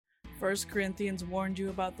First Corinthians warned you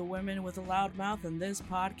about the women with a loud mouth, and this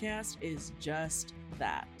podcast is just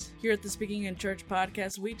that. Here at the Speaking in Church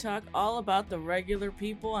podcast, we talk all about the regular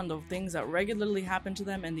people and the things that regularly happen to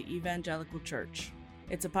them in the evangelical church.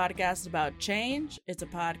 It's a podcast about change, it's a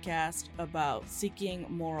podcast about seeking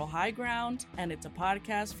moral high ground, and it's a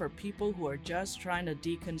podcast for people who are just trying to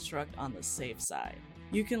deconstruct on the safe side.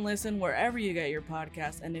 You can listen wherever you get your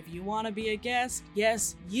podcast, and if you want to be a guest,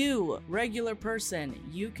 yes, you, regular person,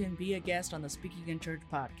 you can be a guest on the Speaking in Church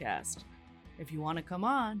podcast. If you want to come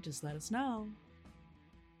on, just let us know.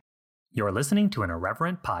 You're listening to an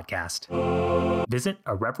Irreverent podcast. Visit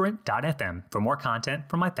irreverent.fm for more content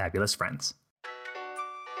from my fabulous friends.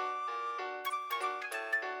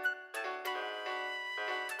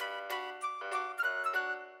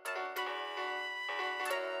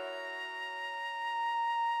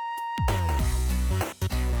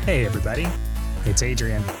 Hey everybody, it's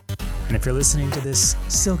Adrian, and if you're listening to this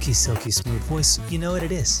silky smooth voice, you know what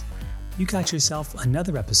it is. You got yourself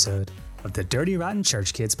another episode of the Dirty Rotten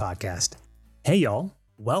Church Kids podcast. Hey y'all,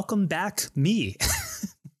 welcome back me.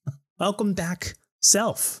 Welcome back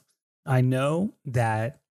self. I know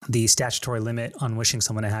that the statutory limit on wishing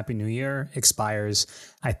someone a Happy New Year expires,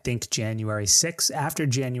 I think, January 6th. After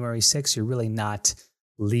January 6th, you're really not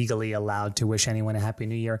legally allowed to wish anyone a Happy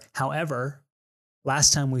New Year. However,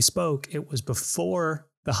 last time we spoke, it was before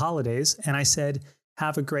the holidays, and I said,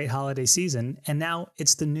 have a great holiday season. And now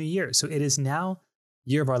it's the new year. So it is now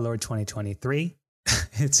year of our Lord 2023.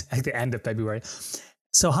 It's at the end of February.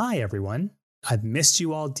 So hi, everyone. I've missed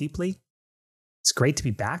you all deeply. It's great to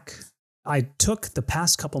be back. I took the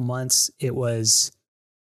past couple months.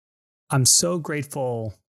 I'm so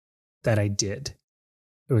grateful that I did.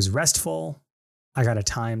 It was restful. I got a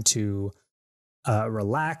time to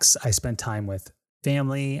relax. I spent time with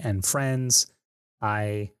family and friends.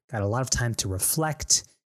 I got a lot of time to reflect.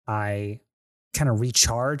 I kind of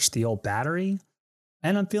recharged the old battery,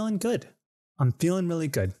 and I'm feeling good. I'm feeling really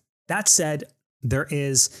good. That said, there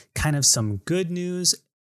is kind of some good news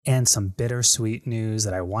and some bittersweet news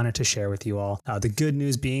that I wanted to share with you all. The good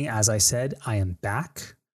news being, as I said, I am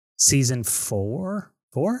back. Season 4?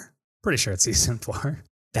 Pretty sure it's season 4.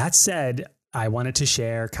 That said, I wanted to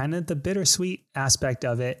share kind of the bittersweet aspect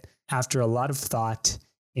of it. After a lot of thought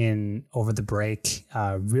over the break,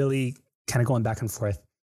 really kind of going back and forth,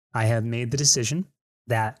 I have made the decision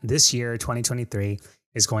that this year, 2023,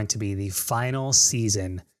 is going to be the final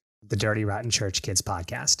season of the Dirty Rotten Church Kids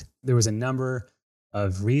podcast. There was a number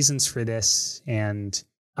of reasons for this, and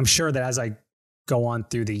I'm sure that as I go on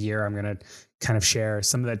through the year, I'm going to kind of share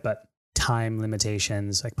some of it, but time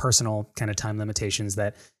limitations, like personal kind of time limitations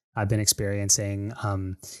that I've been experiencing,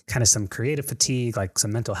 kind of some creative fatigue, like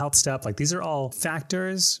some mental health stuff. Like these are all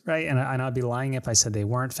factors, right? And I'd be lying if I said they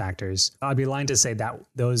weren't factors. I'd be lying to say that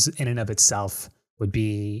those in and of itself would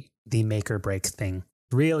be the make or break thing.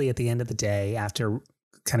 Really, at the end of the day, after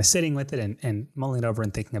kind of sitting with it and mulling it over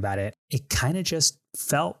and thinking about it, it kind of just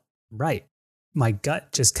felt right. My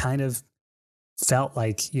gut just kind of felt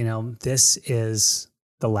like, this is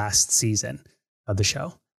the last season of the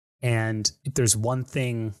show. And if there's one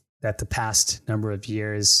thing that the past number of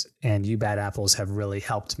years and you bad apples have really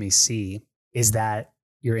helped me see, is that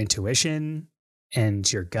your intuition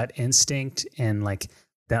and your gut instinct and like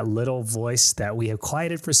that little voice that we have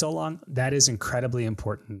quieted for so long, that is incredibly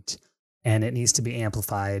important and it needs to be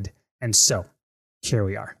amplified. And so here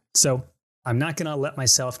we are. So I'm not going to let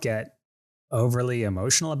myself get overly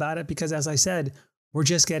emotional about it because, as I said, we're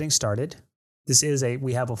just getting started.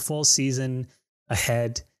 We have a full season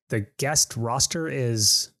ahead. The guest roster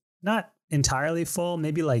is not entirely full,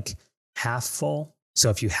 maybe like half full.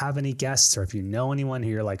 So if you have any guests or if you know anyone who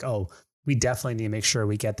you're like, oh, we definitely need to make sure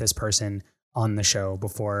we get this person on the show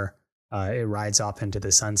before it rides off into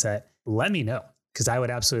the sunset, let me know, because I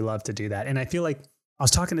would absolutely love to do that. And I feel like I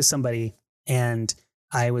was talking to somebody and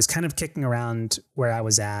I was kind of kicking around where I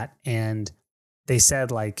was at, and they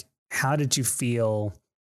said, like, how did you feel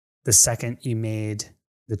the second you made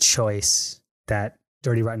the choice that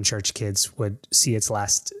Dirty Rotten Church Kids would see its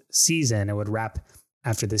last season? It would wrap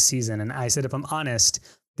after this season. And I said, if I'm honest,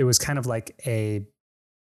 there was kind of like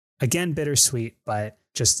again, bittersweet, but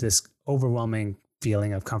just this overwhelming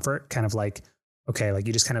feeling of comfort, kind of like, okay, like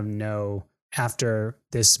you just kind of know after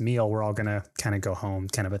this meal, we're all going to kind of go home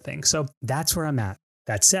kind of a thing. So that's where I'm at.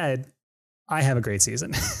 That said, I have a great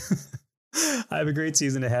season. I have a great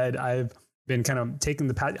season ahead. I've been kind of taking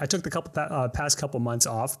I took the past couple months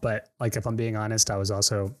off, but like, if I'm being honest, I was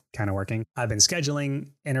also kind of working. I've been scheduling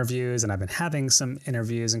interviews and I've been having some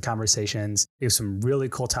interviews and conversations. We have some really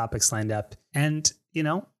cool topics lined up. And,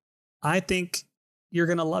 I think you're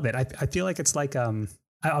going to love it. I feel like it's like,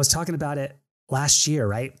 I was talking about it last year,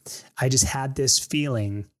 right? I just had this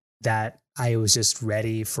feeling that I was just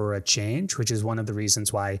ready for a change, which is one of the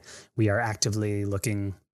reasons why we are actively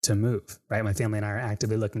looking to move, right? My family and I are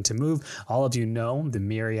actively looking to move. All of you know the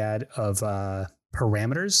myriad of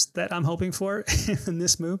parameters that I'm hoping for in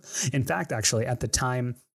this move. In fact, actually, at the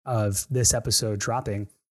time of this episode dropping,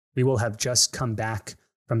 we will have just come back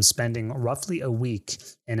from spending roughly a week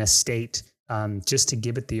in a state just to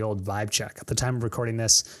give it the old vibe check. At the time of recording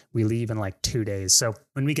this, we leave in like 2 days. So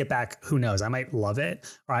when we get back, who knows? I might love it,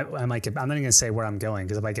 or I might get. I'm not even gonna say where I'm going,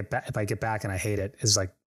 because if I get back and I hate it, it's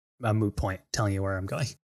like a moot point telling you where I'm going.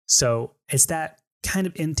 So it's that kind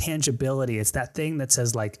of intangibility. It's that thing that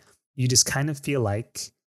says, like, you just kind of feel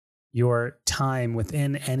like your time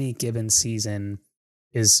within any given season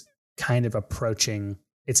is kind of approaching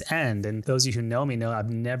its end. And those of you who know me know I've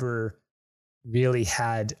never really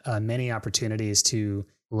had many opportunities to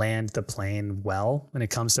land the plane well when it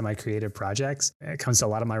comes to my creative projects. It comes to a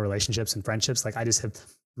lot of my relationships and friendships. Like, I just have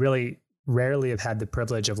really rarely have had the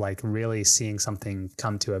privilege of like really seeing something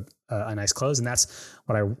come to a nice close. And that's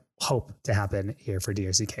what I hope to happen here for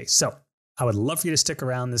DRCK. So I would love for you to stick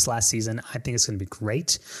around this last season. I think it's going to be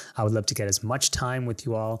great. I would love to get as much time with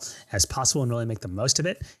you all as possible and really make the most of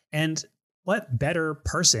it. And what better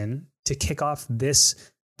person to kick off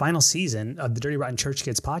this final season of the Dirty Rotten Church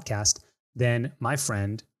Kids podcast than my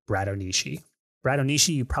friend, Brad Onishi. Brad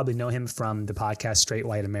Onishi, you probably know him from the podcast Straight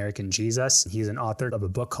White American Jesus. He's an author of a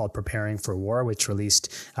book called Preparing for War, which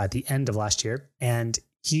released at the end of last year. And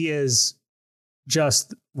he is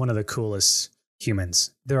just one of the coolest humans.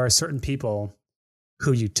 There are certain people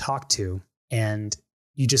who you talk to and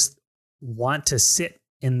you just want to sit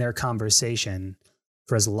in their conversation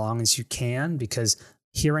for as long as you can, because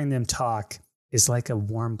hearing them talk is like a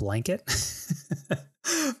warm blanket.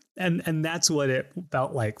 and that's what it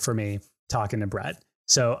felt like for me talking to Brad.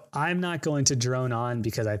 So I'm not going to drone on,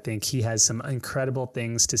 because I think he has some incredible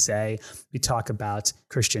things to say. We talk about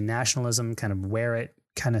Christian nationalism, kind of where it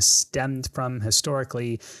kind of stemmed from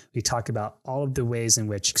historically. We talk about all of the ways in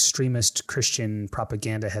which extremist Christian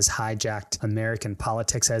propaganda has hijacked American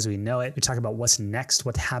politics as we know it. We talk about what's next,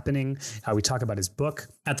 what's happening. We talk about his book.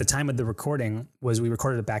 At the time of the recording we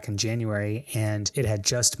recorded it back in January, and it had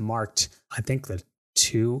just marked, I think, the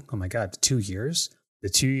 2 years, the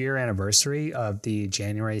 2-year anniversary of the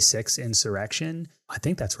January 6th insurrection. I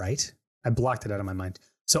think that's right. I blocked it out of my mind.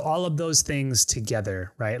 So all of those things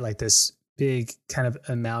together, right? Like this big kind of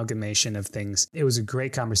amalgamation of things. It was a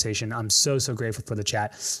great conversation. I'm so grateful for the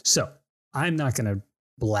chat. So I'm not going to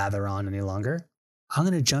blather on any longer. I'm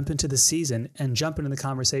going to jump into the season and jump into the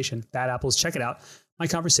conversation. Bad Apples, check it out. My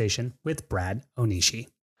conversation with Brad Onishi.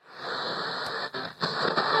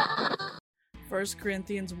 1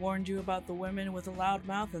 Corinthians warned you about the women with a loud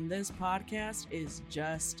mouth, and this podcast is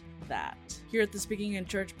just that. Here at the Speaking in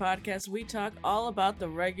Church podcast, we talk all about the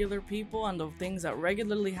regular people and the things that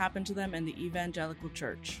regularly happen to them in the evangelical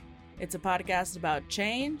church. It's a podcast about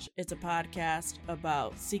change, it's a podcast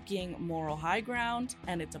about seeking moral high ground,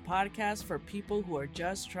 and it's a podcast for people who are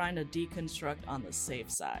just trying to deconstruct on the safe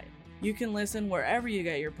side. You can listen wherever you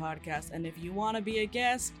get your podcast, and if you want to be a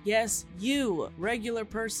guest, yes, you, regular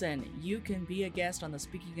person, you can be a guest on the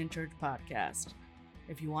Speaking in Church podcast.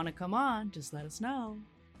 If you want to come on, just let us know.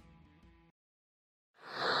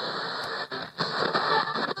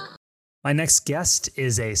 My next guest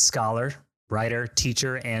is a scholar, writer,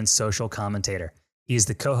 teacher, and social commentator. He is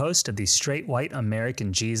the co-host of the Straight White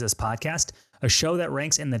American Jesus podcast, a show that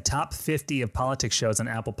ranks in the top 50 of politics shows on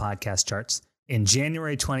Apple Podcast charts. In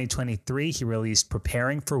January 2023, he released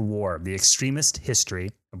Preparing for War, the Extremist History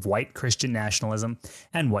of White Christian Nationalism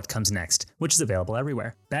and What Comes Next, which is available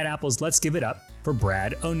everywhere. Bad Apples, let's give it up for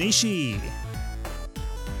Brad Onishi.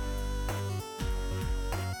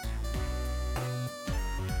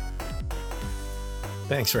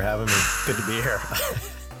 Thanks for having me. Good to be here.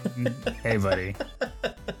 Hey, buddy.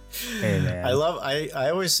 Hey, man. I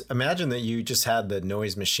always imagine that you just had the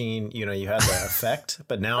noise machine, you had the effect,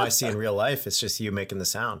 but now I see in real life, it's just you making the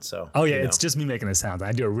sound. So, oh yeah, it's just me making the sound.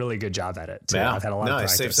 I do a really good job at it too. Yeah. I've had a lot of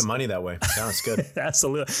practice. I save some money that way. No, it's good.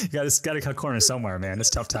 Absolutely. You got to cut corners somewhere, man. It's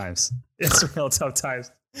tough times. It's real tough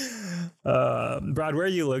times. Brad, where are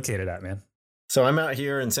you located at, man? So I'm out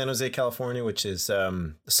here in San Jose, California, which is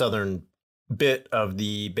southern bit of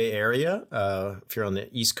the Bay Area. If you're on the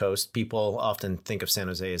East Coast, people often think of San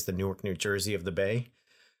Jose as the Newark, New Jersey of the Bay.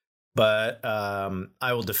 But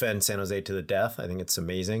I will defend San Jose to the death. I think it's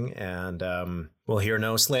amazing. And we'll hear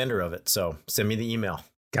no slander of it. So send me the email.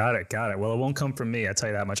 Got it. Well, it won't come from me. I'll tell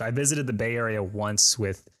you that much. I visited the Bay Area once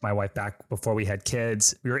with my wife back before we had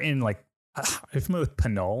kids. We were in are you familiar with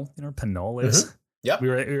Pinole? You know where Pinole is? Yep. We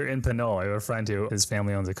were in Pinole. I have a friend who his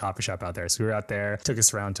family owns a coffee shop out there. So we were out there, took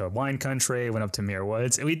us around to wine country, went up to Muir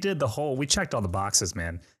Woods, and we checked all the boxes,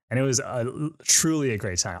 man. And it was truly a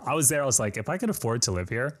great time. I was there. I was like, if I could afford to live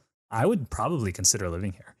here, I would probably consider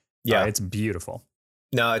living here. Yeah. It's beautiful.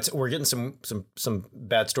 No, we're getting some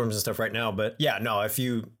bad storms and stuff right now, but yeah, no,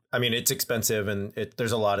 it's expensive and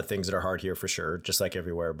there's a lot of things that are hard here for sure, just like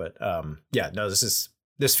everywhere. But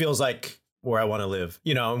this feels like where I want to live,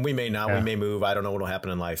 and we may not, we may move. I don't know what will happen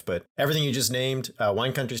in life, but everything you just named,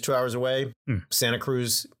 wine country's 2 hours away. Santa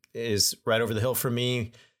Cruz is right over the hill from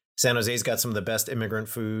me. San Jose's got some of the best immigrant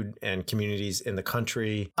food and communities in the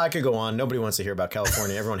country. I could go on. Nobody wants to hear about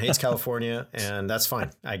California. Everyone hates California, and that's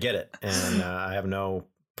fine. I get it. And I have no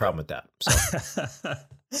problem with that.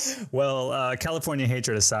 So. Well, California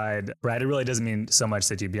hatred aside, Brad, it really doesn't mean so much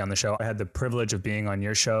that you'd be on the show. I had the privilege of being on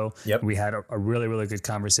your show. Yep. We had a really, really good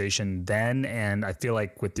conversation then. And I feel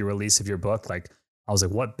like with the release of your book, I was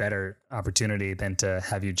like, what better opportunity than to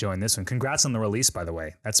have you join this one? Congrats on the release, by the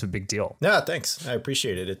way. That's a big deal. Yeah, thanks. I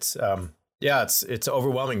appreciate it. It's it's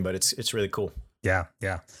overwhelming, but it's really cool. Yeah.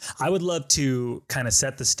 I would love to kind of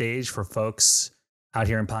set the stage for folks out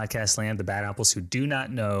here in podcast land, the Bad Apples, who do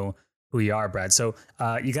not know who you are, Brad. So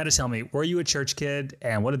you got to tell me, were you a church kid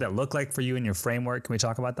and what did that look like for you in your framework? Can we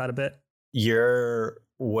talk about that a bit? You're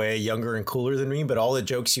way younger and cooler than me, but all the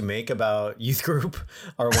jokes you make about youth group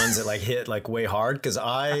are ones that hit way hard. Cause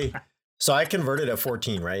I converted at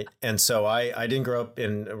 14, right? And so I didn't grow up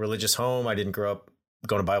in a religious home. I didn't grow up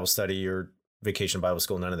going to Bible study or vacation Bible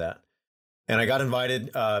school, none of that. And I got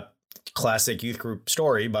invited, classic youth group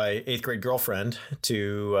story, by 8th grade girlfriend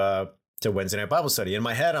to Wednesday night Bible study. In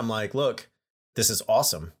my head, I'm like, look, this is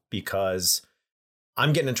awesome because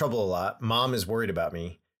I'm getting in trouble a lot. Mom is worried about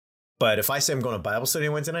me. But if I say I'm going to Bible study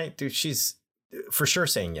on Wednesday night, dude, she's for sure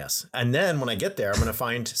saying yes. And then when I get there, I'm going to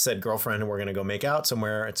find said girlfriend and we're going to go make out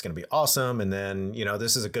somewhere. It's going to be awesome. And then,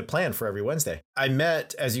 this is a good plan for every Wednesday. I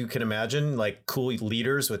met, as you can imagine, cool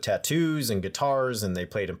leaders with tattoos and guitars, and they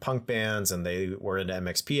played in punk bands and they were into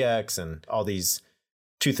MXPX and all these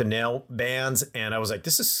tooth and nail bands. And I was like,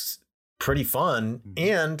 this is pretty fun.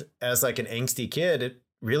 And as an angsty kid, it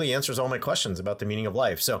really answers all my questions about the meaning of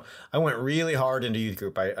life. So I went really hard into youth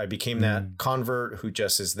group. I became that convert who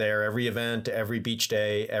just is there every event, every beach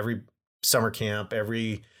day, every summer camp,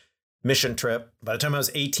 every mission trip. By the time I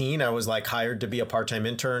was 18, I was hired to be a part-time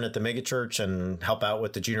intern at the megachurch and help out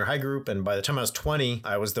with the junior high group. And by the time I was 20,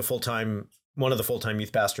 I was one of the full-time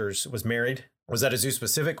youth pastors, was married, was at Azusa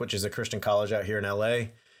Pacific, which is a Christian college out here in LA,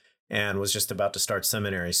 and was just about to start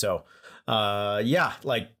seminary. So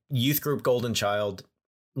youth group golden child.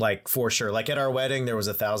 For sure. At our wedding, there was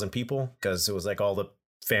 1,000 people because it was all the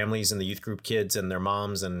families and the youth group kids and their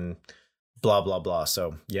moms and blah, blah, blah.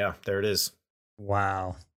 So yeah, there it is.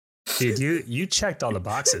 Wow. Dude, you checked all the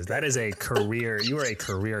boxes. That is a career. You are a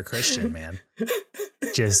career Christian, man.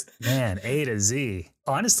 Just, man, A to Z.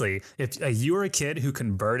 Honestly, if you were a kid who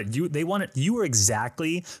converted, you were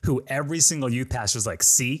exactly who every single youth pastor was like,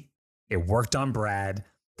 see, it worked on Brad.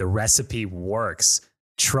 The recipe works.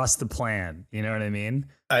 Trust the plan. You know what I mean?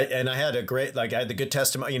 I had a great, I had the good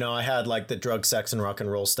testimony, I had the drug, sex and rock and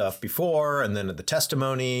roll stuff before, and then the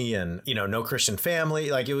testimony and, no Christian family.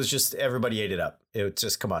 It was just, everybody ate it up. It was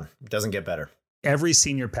just, come on, it doesn't get better. Every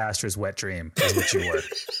senior pastor's wet dream is what you were.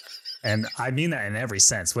 And I mean that in every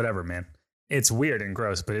sense, whatever, man. It's weird and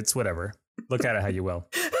gross, but it's whatever. Look at it how you will.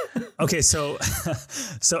 Okay. So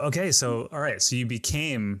all right. So you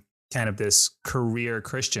became kind of this career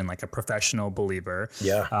Christian, a professional believer.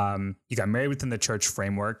 Yeah. You got married within the church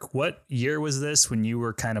framework. What year was this when you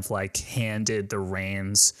were kind of handed the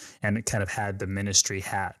reins and kind of had the ministry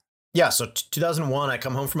hat? Yeah. So 2001, I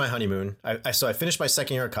come home from my honeymoon. I finished my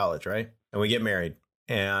second year of college, right? And we get married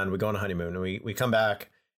and we go on a honeymoon and we come back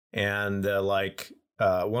and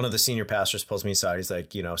one of the senior pastors pulls me aside. He's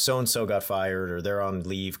like, so-and-so got fired or they're on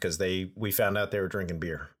leave because we found out they were drinking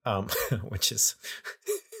beer, which is...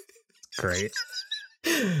 Great.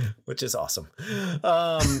 Which is awesome.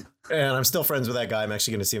 And I'm still friends with that guy. I'm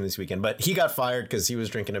actually going to see him this weekend, but he got fired because he was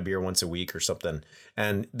drinking a beer once a week or something.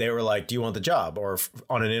 And they were like, do you want the job or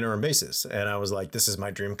on an interim basis? And I was like, this is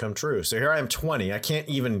my dream come true. So here I am 20. I can't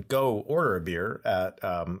even go order a beer at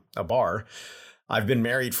a bar. I've been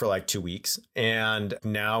married for 2 weeks and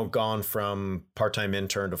now gone from part-time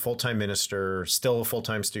intern to full-time minister, still a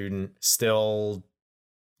full-time student, still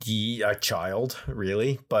a child,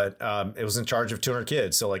 really, but it was in charge of 200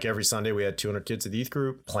 kids. So every Sunday we had 200 kids at the youth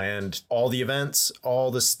group, planned all the events, all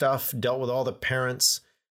the stuff, dealt with all the parents.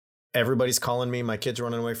 Everybody's calling me. My kid's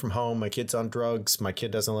running away from home. My kid's on drugs. My kid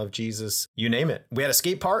doesn't love Jesus. You name it. We had a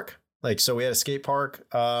skate park. Like, so we had a skate park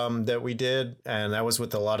that we did, and that was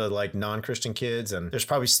with a lot of like non-Christian kids. And there's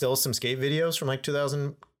probably still some skate videos from like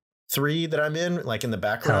 2003 that I'm in, like in the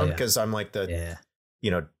background, because I'm like the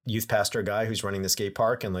youth pastor guy who's running the skate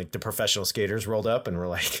park, and like the professional skaters rolled up and we're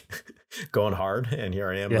like going hard. And here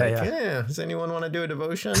I am does anyone want to do a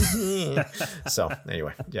devotion? So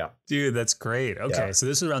anyway, yeah. Dude, that's great. Okay. So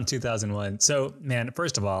this was around 2001. So man,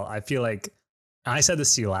 first of all, I feel like, I said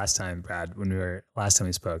this to you last time, Brad, last time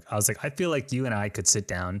we spoke, I was like, I feel like you and I could sit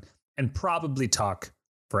down and probably talk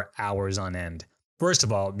for hours on end. First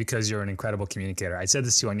of all, because you're an incredible communicator. I said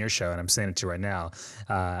this to you on your show, and I'm saying it to you right now.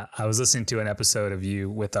 I was listening to an episode of you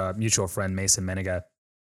with a mutual friend, Mason Menega,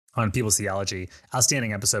 on People's Theology.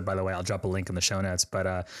 Outstanding episode, by the way. I'll drop a link in the show notes. But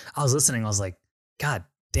I was listening. I was like, God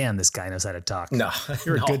damn, this guy knows how to talk. No,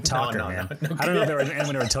 you're a good talker, man. No, I don't know if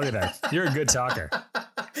anyone ever told you that. You're a good talker.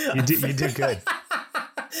 You do good.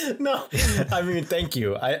 No, I mean, thank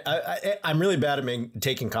you. I'm really bad at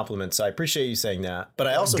taking compliments. So I appreciate you saying that. But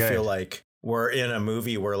I also feel like we're in a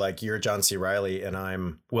movie where like you're John C. Reilly and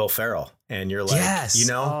I'm Will Ferrell, and you're like,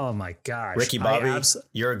 oh my gosh, Ricky Bobby,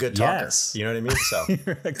 you're a good talker. Yes. You know what I mean? So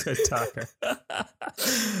you're a good talker.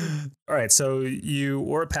 All right. So you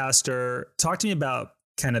were a pastor. Talk to me about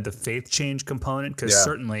kind of the faith change component, because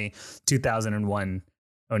certainly 2001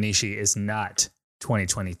 Onishi is not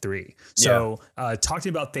 2023. So talk to me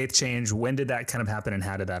about faith change. When did that kind of happen and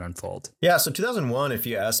how did that unfold? Yeah. So 2001, if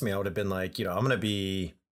you asked me, I would have been like, I'm going to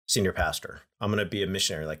be senior pastor. I'm going to be a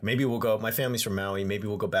missionary. Like maybe we'll go, my family's from Maui. Maybe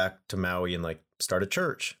we'll go back to Maui and like start a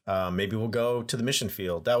church. Maybe we'll go to the mission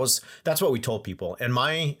field. That's what we told people. And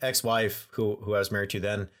my ex-wife, who I was married to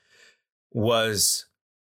then, was,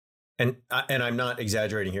 and I'm not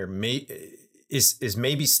exaggerating here, is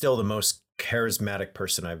maybe still the most charismatic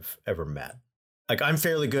person I've ever met. Like I'm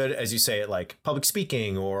fairly good, as you say, at like public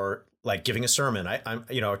speaking or like giving a sermon. I'm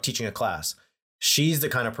teaching a class. She's the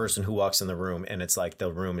kind of person who walks in the room and it's like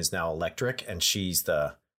the room is now electric, and she's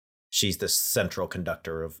the central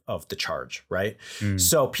conductor of the charge, right?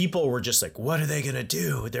 So people were just like, what are they going to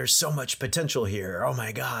do? There's so much potential here. Oh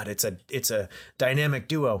my God, it's a dynamic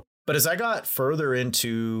duo. But as I got further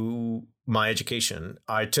into my education,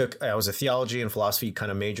 I was a theology and philosophy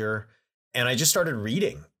kind of major, and I just started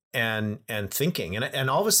reading and thinking. And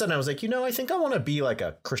all of a sudden I was like, I think I want to be like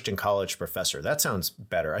a Christian college professor. That sounds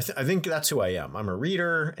better. I think that's who I am. I'm a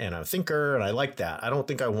reader and a thinker, and I like that. I don't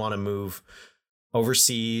think I want to move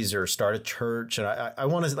overseas or start a church. And I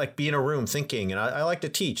want to like be in a room thinking, and I like to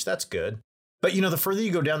teach. That's good. But, the further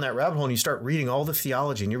you go down that rabbit hole and you start reading all the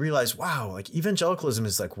theology, and you realize, wow, like evangelicalism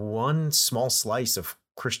is like one small slice of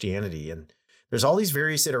Christianity. And there's all these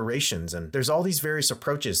various iterations, and there's all these various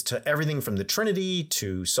approaches to everything from the Trinity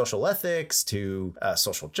to social ethics to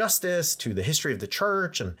social justice to the history of the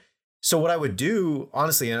church. And so what I would do,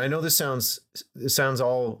 honestly, and I know this sounds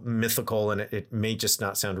all mythical and it may just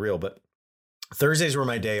not sound real, but Thursdays were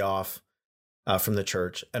my day off from the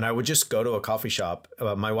church, and I would just go to a coffee shop.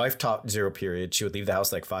 My wife taught zero period. She would leave the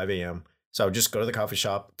house like 5 a.m. So I would just go to the coffee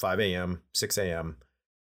shop 5 a.m., 6 a.m.,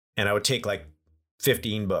 and I would take like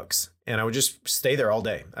 15 books, and I would just stay there all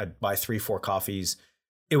day. I'd buy 3-4 coffees.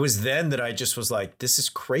 It was then that I just was like, this is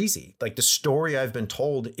crazy. Like the story I've been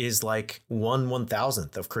told is like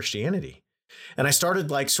 1/1000th of Christianity. And I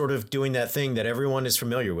started like sort of doing that thing that everyone is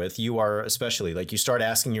familiar with. You are especially, like you start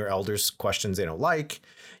asking your elders questions they don't like.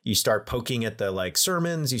 You start poking at the like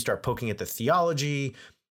sermons. You start poking at the theology.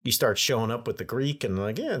 You start showing up with the Greek and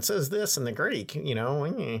like, it says this in the Greek,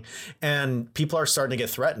 and people are starting to get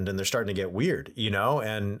threatened and they're starting to get weird,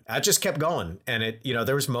 and I just kept going. And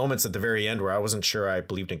there was moments at the very end where I wasn't sure I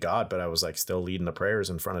believed in God, but I was like still leading the prayers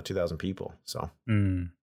in front of 2,000 people. So,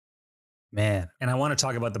 man. And I want to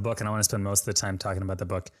talk about the book, and I want to spend most of the time talking about the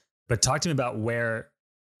book, but talk to me about where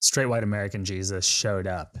straight white American Jesus showed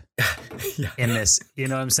up in this. You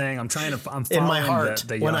know what I'm saying? I'm following in my heart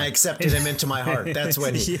when I accepted him into my heart. That's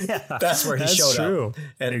when that's where he showed up.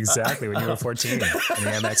 And exactly. When you were 14 in the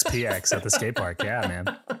MXPX at the skate park. Yeah,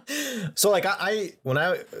 man. So like when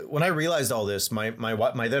I realized all this, my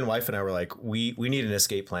then wife and I were like, we need an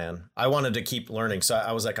escape plan. I wanted to keep learning. So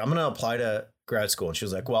I was like, I'm going to apply to grad school. And she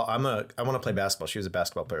was like, well, I want to play basketball. She was a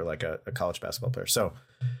basketball player, like a college basketball player. So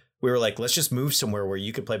we were like, let's just move somewhere where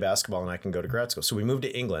you could play basketball and I can go to grad school. So we moved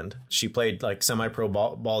to England. She played like semi-pro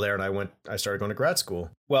ball there, and I started going to grad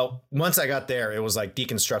school. Well, once I got there, it was like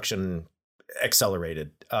deconstruction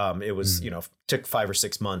accelerated. It was, took 5 or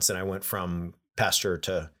 6 months, and I went from pastor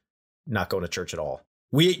to not going to church at all.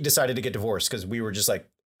 We decided to get divorced because we were just like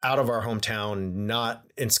out of our hometown, not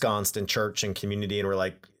ensconced in church and community. And we're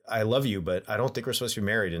like, I love you, but I don't think we're supposed to be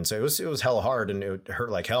married. And so it was hella hard and it hurt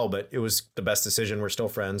like hell, but it was the best decision. We're still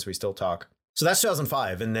friends. We still talk. So that's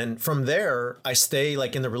 2005. And then from there, I stay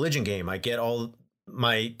like in the religion game. I get all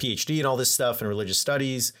my PhD and all this stuff in religious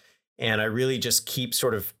studies. And I really just keep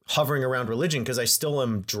sort of hovering around religion because I still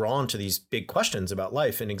am drawn to these big questions about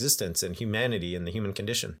life and existence and humanity and the human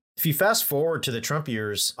condition. If you fast forward to the Trump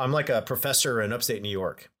years, I'm like a professor in upstate New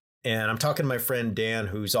York. And I'm talking to my friend Dan,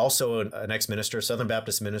 who's also an ex-minister, Southern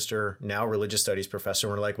Baptist minister, now religious studies professor.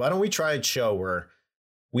 We're like, why don't we try a show where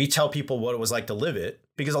we tell people what it was like to live it?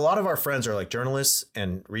 Because a lot of our friends are like journalists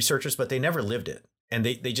and researchers, but they never lived it. And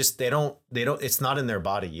they don't, it's not in their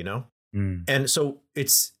body, you know? And so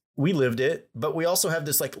we lived it, but we also have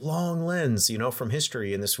this like long lens, you know, from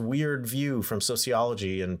history and this weird view from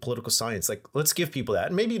sociology and political science. Like, let's give people that.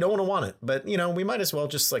 And maybe you don't want it, but you know, we might as well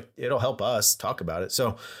just like, it'll help us talk about it.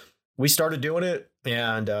 So we started doing it.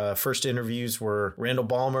 And first interviews were Randall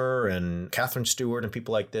Balmer and Catherine Stewart and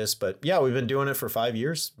people like this. But yeah, we've been doing it for 5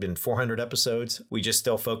 years, been 400 episodes. We just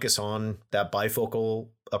still focus on that bifocal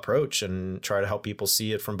approach and try to help people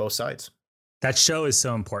see it from both sides. That show is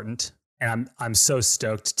so important. And I'm so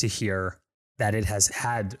stoked to hear that it has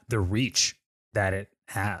had the reach that it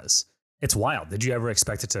has. It's wild. Did you ever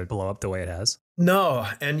expect it to blow up the way it has? No.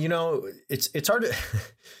 And you know, it's hard to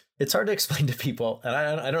it's hard to explain to people. And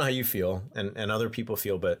I don't know how you feel and other people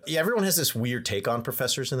feel, but yeah, everyone has this weird take on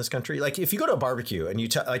professors in this country. Like if you go to a barbecue and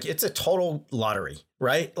like it's a total lottery,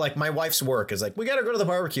 right? Like my wife's work is like, we got to go to the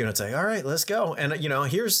barbecue. And it's like, all right, let's go. And you know,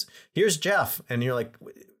 here's Jeff. And you're like,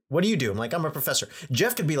 what do you do? I'm like, I'm a professor.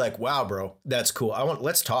 Jeff could be like, wow, bro, that's cool.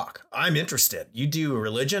 Let's talk. I'm interested. You do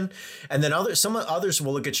religion. And then some others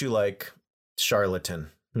will look at you like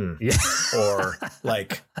charlatan. Yeah. Or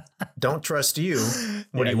like, don't trust you.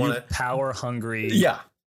 What do you want to power hungry? Yeah.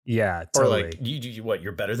 Yeah. Totally. Or like, what,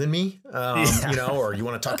 you're better than me? You know, or you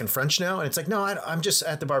want to talk in French now? And it's like, no, I'm just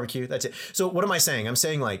at the barbecue. That's it. So what am I saying? I'm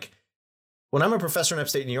saying like, when I'm a professor in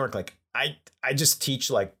upstate New York, like I just teach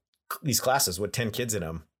like these classes with 10 kids in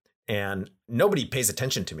them. And nobody pays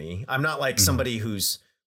attention to me. I'm not like somebody who's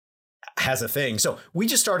has a thing. So we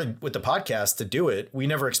just started with the podcast to do it. We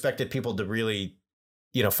never expected people to really,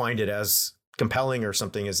 you know, find it as compelling or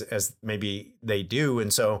something as maybe they do.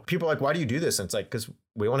 And so people are like, why do you do this? And it's like, because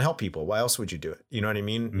we want to help people. Why else would you do it? You know what I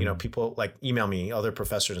mean? You know, people like email me, other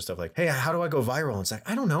professors and stuff like, hey, how do I go viral? And it's like,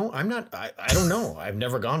 I don't know. I don't know. I've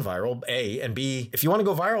never gone viral. A, and B, if you want to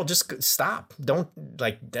go viral, just stop. Don't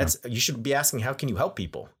like you should be asking, how can you help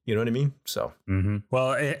people? You know what I mean? So,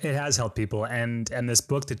 well, it has helped people. And this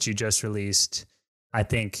book that you just released, I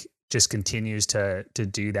think just continues to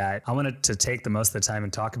do that. I wanted to take the most of the time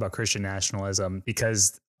and talk about Christian nationalism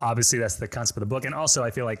because obviously that's the concept of the book. And also I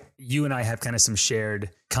feel like you and I have kind of some shared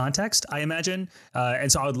context, I imagine. And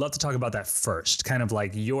so I would love to talk about that first, kind of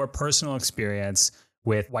like your personal experience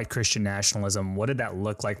with white Christian nationalism. What did that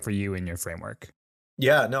look like for you in your framework?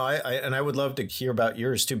 Yeah, no, I would love to hear about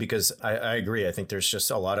yours too, because I agree. I think there's just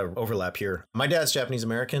a lot of overlap here. My dad's Japanese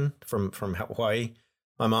American from Hawaii.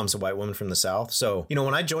 My mom's a white woman from the South. So, you know,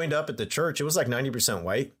 when I joined up at the church, it was like 90%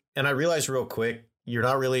 white. And I realized real quick, you're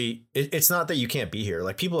not really, it's not that you can't be here.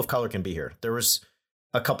 Like people of color can be here. There was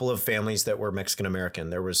a couple of families that were Mexican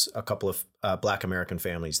American. There was a couple of Black American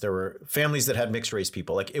families. There were families that had mixed race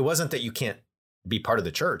people. Like it wasn't that you can't be part of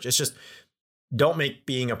the church. It's just don't make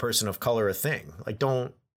being a person of color a thing. Like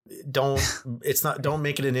don't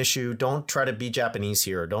make it an issue. Don't try to be Japanese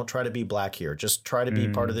here. Don't try to be Black here. Just try to be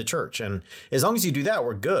part of the church. And as long as you do that,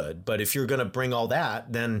 we're good. But if you're going to bring all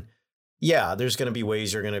that, then yeah, there's going to be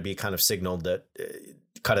ways you're going to be kind of signaled that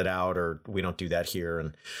cut it out or we don't do that here.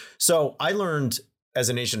 And so I learned as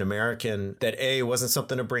an Asian American that A, it wasn't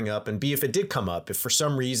something to bring up. And B, if it did come up, if for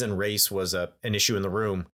some reason race was an issue in the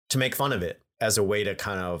room, to make fun of it as a way to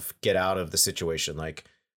kind of get out of the situation. Like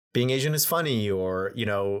being Asian is funny or, you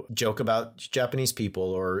know, joke about Japanese people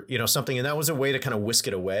or, you know, something. And that was a way to kind of whisk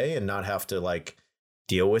it away and not have to like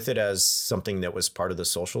deal with it as something that was part of the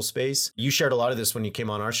social space. You shared a lot of this when you came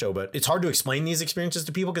on our show, but it's hard to explain these experiences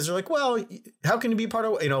to people because they're like, well, how can you be part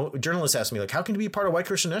of, you know, journalists ask me like, how can you be part of white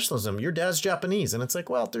Christian nationalism? Your dad's Japanese. And it's like,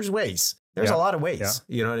 well, there's ways. There's a lot of ways.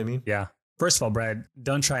 Yeah. You know what I mean? Yeah. First of all, Brad,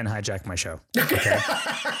 don't try and hijack my show. Okay.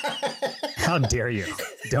 How dare you?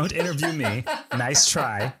 Don't interview me. Nice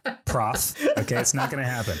try, prof. Okay, it's not going to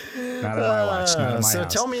happen. Not on my watch. Not in my so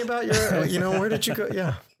house. Tell me about your, you know, where did you go?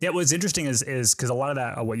 Yeah. Yeah, what's interesting is because a lot of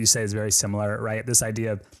that, what you say is very similar, right? This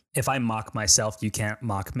idea of if I mock myself, you can't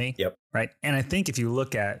mock me. Yep. Right. And I think if you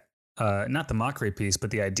look at not the mockery piece, but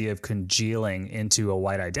the idea of congealing into a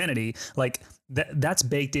white identity, like that's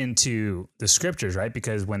baked into the scriptures, right?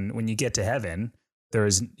 Because when you get to heaven, There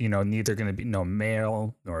is, neither going to be no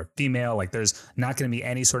male nor female. Like there's not going to be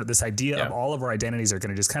any sort of this idea of all of our identities are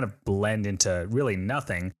going to just kind of blend into really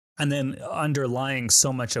nothing. And then underlying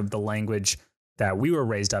so much of the language that we were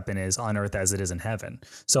raised up in is on earth as it is in heaven.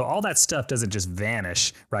 So all that stuff doesn't just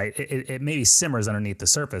vanish, right? It maybe simmers underneath the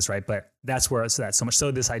surface, right? But that's where it's that so much. So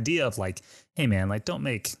this idea of like, hey man, like don't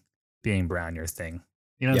make being brown your thing.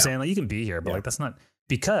 You know what I'm saying? Like you can be here, but like that's not,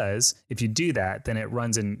 because if you do that, then it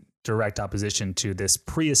runs in direct opposition to this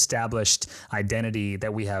pre-established identity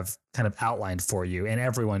that we have kind of outlined for you and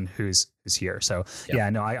everyone who's here. So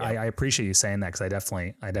I appreciate you saying that, because I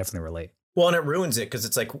definitely relate. Well, and it ruins it because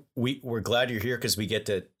it's like we're glad you're here because we get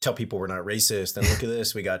to tell people we're not racist and look at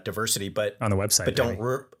this, we got diversity, but on the website, but don't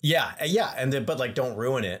and then but like don't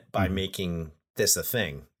ruin it by making this a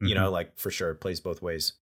thing. You know, like for sure it plays both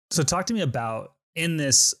ways. So talk to me about in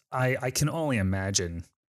this. I can only imagine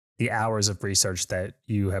the hours of research that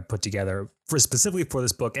you have put together specifically for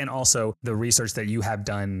this book, and also the research that you have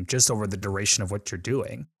done just over the duration of what you're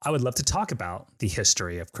doing. I would love to talk about the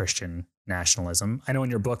history of Christian nationalism. I know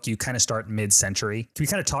in your book, you kind of start mid-century. Can we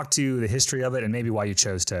kind of talk to the history of it and maybe why you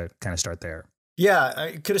chose to kind of start there? Yeah,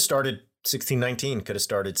 I could have started 1619, could have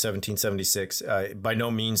started 1776. By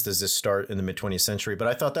no means does this start in the mid-20th century, but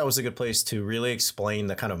I thought that was a good place to really explain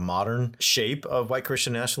the kind of modern shape of white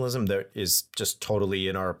Christian nationalism that is just totally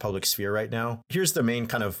in our public sphere right now. Here's the main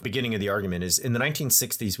kind of beginning of the argument is in the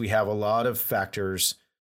 1960s, we have a lot of factors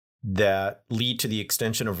that lead to the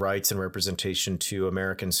extension of rights and representation to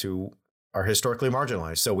Americans who are historically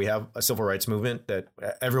marginalized. So we have a civil rights movement that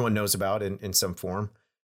everyone knows about in some form.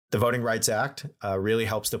 The Voting Rights Act really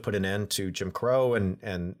helps to put an end to Jim Crow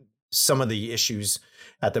and some of the issues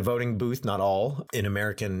at the voting booth, not all, in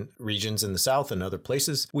American regions in the South and other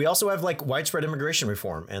places. We also have like widespread immigration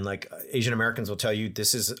reform. And like Asian Americans will tell you,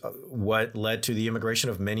 this is what led to the immigration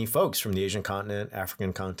of many folks from the Asian continent,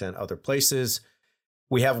 African continent, other places.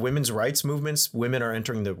 We have women's rights movements. Women are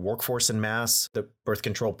entering the workforce en masse. The birth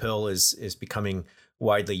control pill is becoming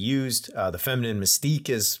widely used. The feminine mystique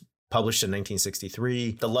is published in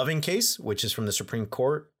 1963. The Loving case, which is from the Supreme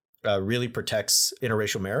Court, really protects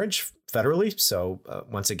interracial marriage federally. So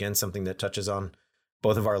once again, something that touches on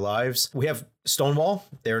both of our lives. We have Stonewall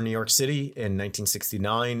there in New York City in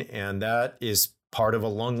 1969, and that is part of a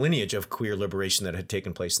long lineage of queer liberation that had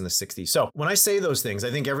taken place in the 60s. So when I say those things,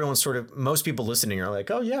 I think everyone's most people listening are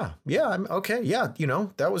like, oh yeah, I'm okay. Yeah.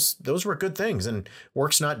 Those were good things and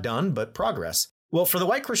work's not done, but progress. Well, for the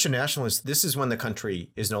white Christian nationalists, this is when the country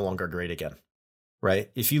is no longer great again,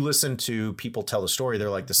 right? If you listen to people tell the story, they're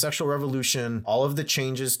like the sexual revolution, all of the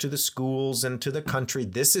changes to the schools and to the country.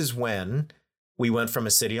 This is when we went from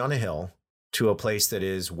a city on a hill to a place that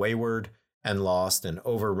is wayward and lost and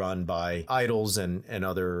overrun by idols and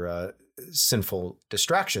other sinful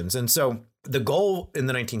distractions. And so the goal in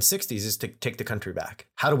the 1960s is to take the country back.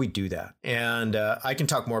 How do we do that? And I can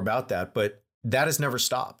talk more about that, but that has never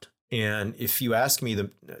stopped. And if you ask me,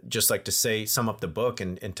 just like to sum up the book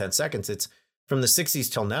in 10 seconds, it's from the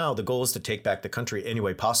 60s till now, the goal is to take back the country any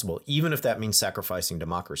way possible, even if that means sacrificing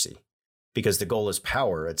democracy, because the goal is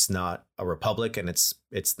power. It's not a republic and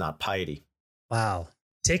it's not piety. Wow.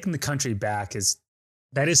 Taking the country back is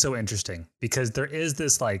so interesting, because there is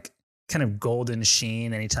this like kind of golden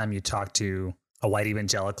sheen anytime you talk to a white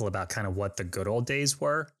evangelical about kind of what the good old days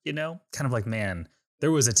were, kind of like, man,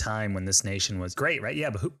 there was a time when this nation was great, right? Yeah,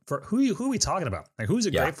 but who are we talking about? Like, who's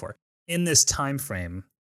it great for? In this time frame,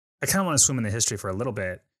 I kind of want to swim in the history for a little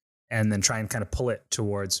bit and then try and kind of pull it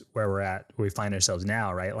towards where we find ourselves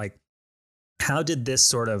now, right? Like, how did this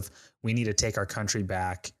sort of, we need to take our country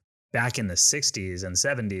back in the 60s and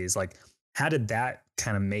 70s, like, how did that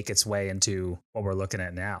kind of make its way into what we're looking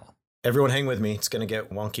at now? Everyone hang with me. It's going to get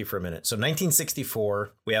wonky for a minute. So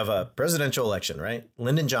 1964, we have a presidential election, right?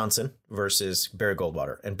 Lyndon Johnson versus Barry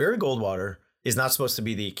Goldwater. And Barry Goldwater is not supposed to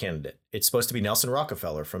be the candidate. It's supposed to be Nelson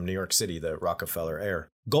Rockefeller from New York City, the Rockefeller heir.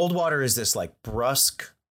 Goldwater is this like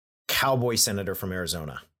brusque cowboy senator from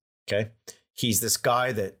Arizona. Okay. He's this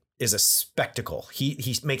guy that is a spectacle.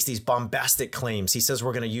 He makes these bombastic claims. He says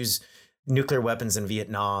we're going to use nuclear weapons in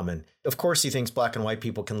Vietnam. And of course, he thinks black and white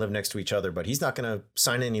people can live next to each other, but he's not going to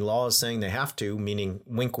sign any laws saying they have to, meaning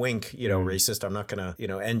wink, wink, racist. I'm not going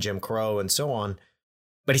to, end Jim Crow and so on.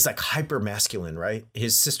 But he's like hyper masculine, right?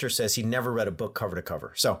 His sister says he never read a book cover to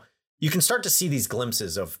cover. So you can start to see these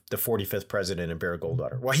glimpses of the 45th president and Barry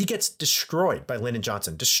Goldwater. Well, he gets destroyed by Lyndon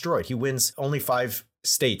Johnson, destroyed. He wins only 5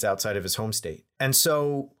 states outside of his home state. And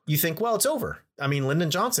so you think, well, it's over. I mean, Lyndon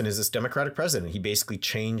Johnson is this Democratic president. He basically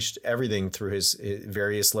changed everything through his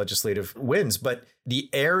various legislative wins. But the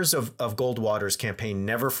heirs of Goldwater's campaign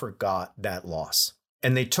never forgot that loss.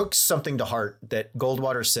 And they took something to heart that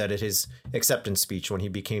Goldwater said at his acceptance speech when he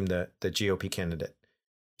became the GOP candidate.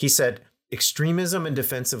 He said, extremism in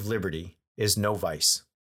defense of liberty is no vice.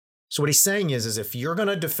 So what he's saying is if you're going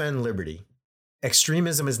to defend liberty,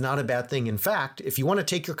 extremism is not a bad thing. In fact, if you want to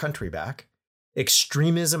take your country back,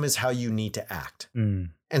 extremism is how you need to act. And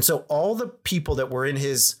so all the people that were in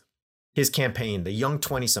his campaign, the young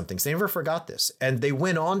 20-somethings, they never forgot this. And they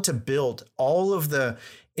went on to build all of the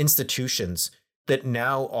institutions that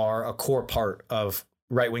now are a core part of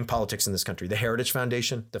right-wing politics in this country. The Heritage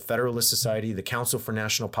Foundation, the Federalist Society, the Council for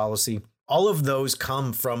National Policy, all of those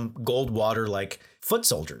come from Goldwater like foot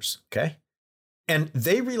soldiers, okay? And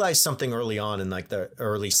they realized something early on in like the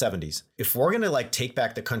early 70s. If we're going to like take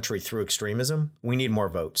back the country through extremism, we need more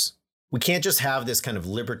votes. We can't just have this kind of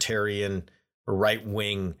libertarian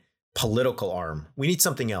right-wing political arm. We need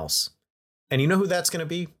something else. And you know who that's going to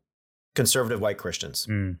be? Conservative white Christians.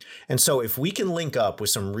 And so if we can link up with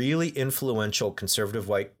some really influential conservative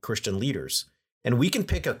white Christian leaders, and we can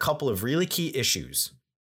pick a couple of really key issues,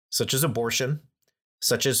 such as abortion,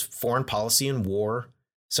 such as foreign policy and war,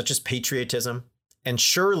 such as patriotism, and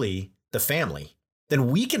surely the family,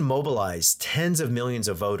 then we can mobilize tens of millions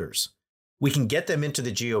of voters. We can get them into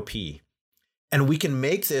the GOP, and we can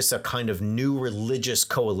make this a kind of new religious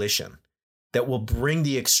coalition that will bring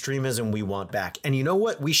the extremism we want back. And you know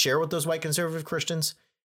what we share with those white conservative Christians?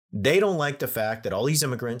 They don't like the fact that all these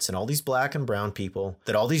immigrants and all these black and brown people,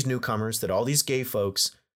 that all these newcomers, that all these gay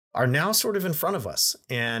folks are now sort of in front of us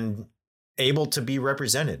and able to be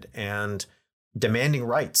represented and demanding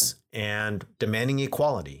rights and demanding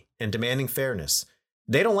equality and demanding fairness.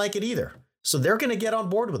 They don't like it either. So they're going to get on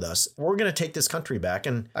board with us. We're going to take this country back.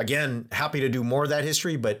 And again, happy to do more of that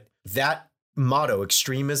history, but that motto,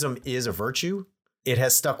 extremism is a virtue, it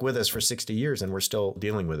has stuck with us for 60 years and we're still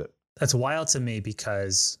dealing with it. That's wild to me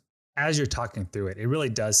because as you're talking through it, it really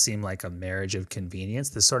does seem like a marriage of convenience,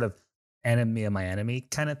 this sort of enemy of my enemy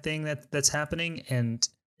kind of thing that's happening. And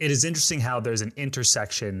it is interesting how there's an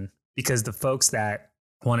intersection because the folks that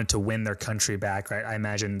wanted to win their country back, right? I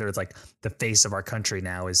imagine there's like the face of our country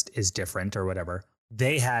now is different or whatever.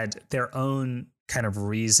 They had their own kind of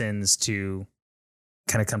reasons to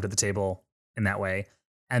kind of come to the table in that way.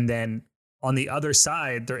 And then on the other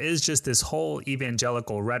side, there is just this whole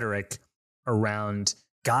evangelical rhetoric around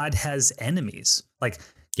God has enemies. Like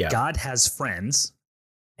God has friends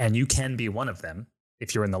and you can be one of them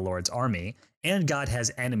if you're in the Lord's army. And God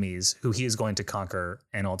has enemies who he is going to conquer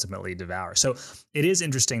and ultimately devour. So it is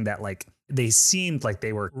interesting that like they seemed like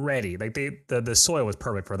they were ready. Like the soil was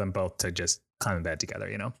perfect for them both to just climb in bed together,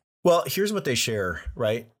 you know? Well, here's what they share,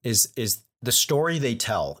 right? Is the story they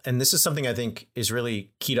tell. And this is something I think is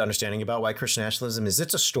really key to understanding about white Christian nationalism is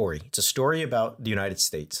it's a story. It's a story about the United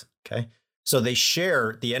States. Okay. So they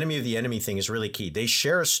share the enemy of the enemy thing is really key. They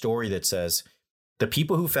share a story that says the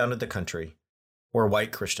people who founded the country were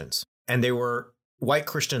white Christians and they were white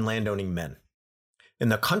Christian landowning men.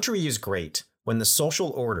 And the country is great when the social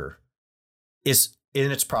order is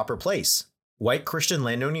in its proper place. White Christian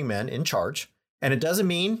landowning men in charge. And it doesn't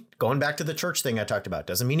mean, going back to the church thing I talked about,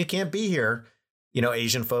 doesn't mean you can't be here, you know,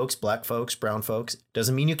 Asian folks, black folks, brown folks.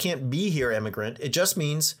 Doesn't mean you can't be here, immigrant. It just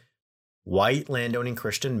means white landowning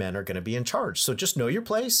Christian men are going to be in charge. So just know your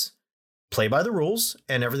place, play by the rules,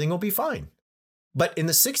 and everything will be fine. But in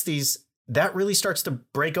the 60s, that really starts to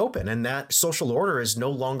break open and that social order is no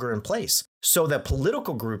longer in place. So the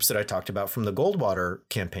political groups that I talked about from the Goldwater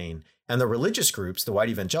campaign and the religious groups, the white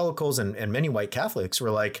evangelicals and many white Catholics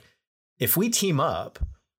were like, if we team up,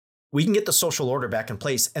 we can get the social order back in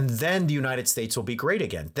place and then the United States will be great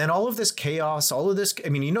again. Then all of this chaos, all of this, I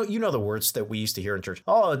mean, you know the words that we used to hear in church.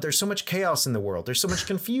 Oh, there's so much chaos in the world. There's so much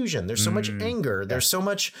confusion. There's so much anger. There's so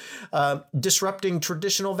much disrupting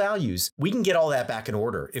traditional values. We can get all that back in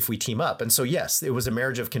order if we team up. And so, yes, it was a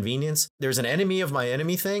marriage of convenience. There's an enemy of my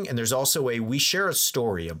enemy thing. And there's also we share a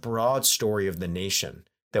story, a broad story of the nation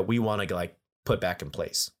that we want to like put back in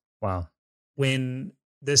place. Wow. When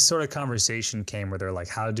this sort of conversation came where they're like,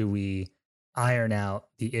 how do we iron out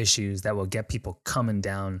the issues that will get people coming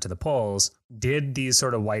down to the polls? Did these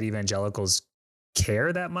sort of white evangelicals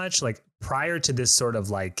care that much? Like prior to this sort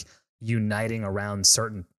of like uniting around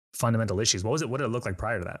certain fundamental issues, what did it look like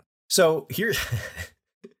prior to that? So here,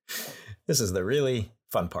 this is the really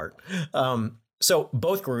fun part. So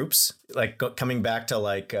both groups, like coming back to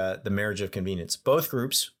like the marriage of convenience, both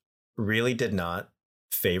groups really did not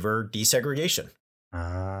favor desegregation.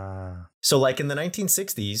 So like in the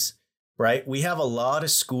 1960s, right, we have a lot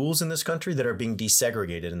of schools in this country that are being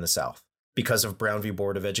desegregated in the South because of Brown v.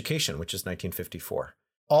 Board of Education, which is 1954.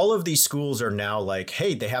 All of these schools are now like,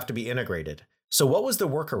 hey, they have to be integrated. So what was the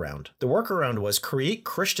workaround? The workaround was create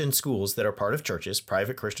Christian schools that are part of churches,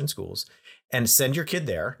 private Christian schools, and send your kid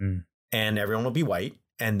there and everyone will be white.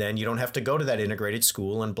 And then you don't have to go to that integrated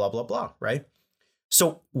school and blah, blah, blah, right?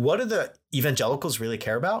 So what do the evangelicals really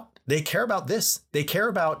care about? They care about this. They care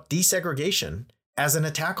about desegregation as an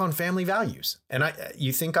attack on family values. And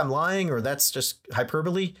you think I'm lying or that's just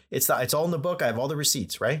hyperbole? It's all in the book. I have all the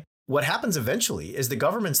receipts, right? What happens eventually is the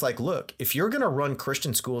government's like, look, if you're going to run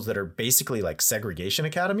Christian schools that are basically like segregation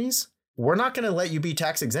academies, we're not going to let you be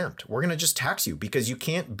tax exempt. We're going to just tax you because you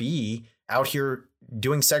can't be out here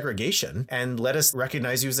doing segregation and let us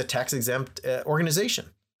recognize you as a tax exempt organization.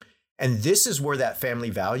 And this is where that family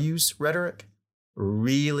values rhetoric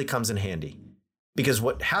really comes in handy. Because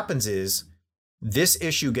what happens is this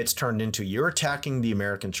issue gets turned into you're attacking the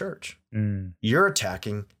American church. You're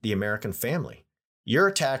attacking the American family. You're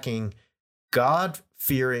attacking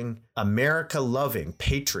God-fearing, America-loving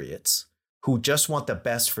patriots who just want the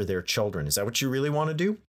best for their children. Is that what you really want to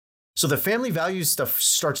do? So the family values stuff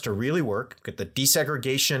starts to really work, get the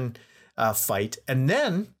desegregation fight. And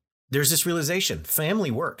then there's this realization,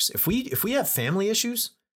 family works. If we have family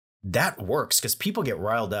issues, that works because people get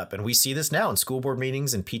riled up. And we see this now in school board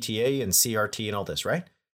meetings and PTA and CRT and all this, right?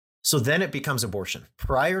 So then it becomes abortion.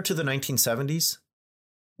 Prior to the 1970s,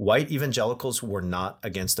 white evangelicals were not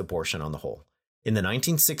against abortion on the whole. In the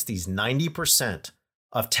 1960s, 90%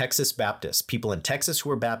 of Texas Baptists, people in Texas who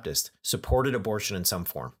were Baptist, supported abortion in some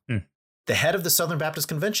form. The head of the Southern Baptist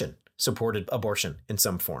Convention supported abortion in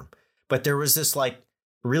some form. But there was this like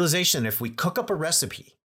realization, if we cook up a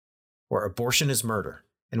recipe where abortion is murder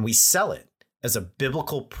and we sell it as a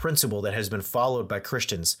biblical principle that has been followed by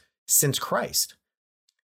Christians since Christ,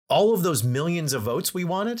 all of those millions of votes we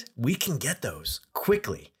wanted, we can get those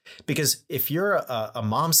quickly. Because if you're a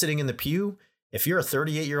mom sitting in the pew, if you're a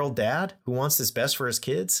 38-year-old dad who wants this best for his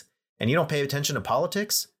kids and you don't pay attention to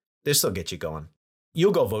politics, this will get you going.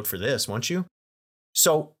 You'll go vote for this, won't you?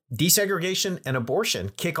 So desegregation and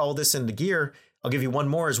abortion kick all this into gear. I'll give you one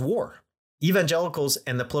more is war. Evangelicals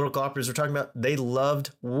and the political operatives we're talking about, they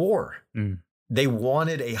loved war. They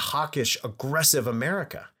wanted a hawkish, aggressive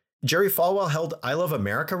America. Jerry Falwell held I Love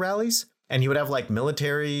America rallies, and he would have like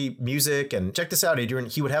military music. And check this out, Adrian,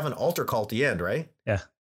 he would have an altar call at the end, right? Yeah.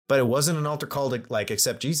 But it wasn't an altar call to like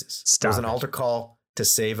accept Jesus. It was an altar call to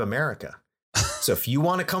save America. So if you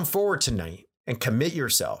want to come forward tonight and commit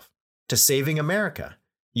yourself to saving America,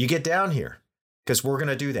 you get down here because we're going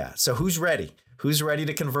to do that. So who's ready? Who's ready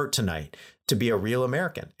to convert tonight to be a real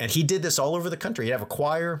American? And he did this all over the country. He'd have a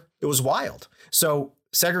choir. It was wild. So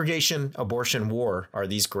segregation, abortion, war are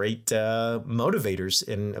these great motivators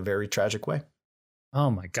in a very tragic way. Oh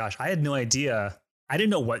my gosh. I had no idea. I didn't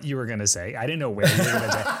know what you were going to say. I didn't know where you were going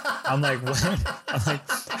to say. I'm like, what? I'm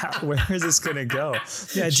like, where is this going to go?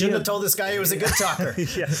 Yeah, shouldn't have told this guy he was a good talker.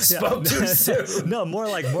 Spoke too soon. No, more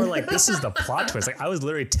like this is the plot twist. Like I was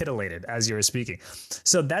literally titillated as you were speaking.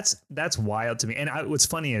 So that's wild to me. And what's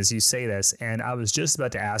funny is you say this, and I was just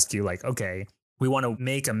about to ask you, like, okay, we want to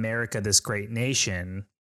make America this great nation,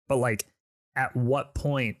 but like, at what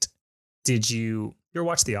point did you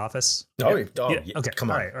watch The Office? Yeah. Okay.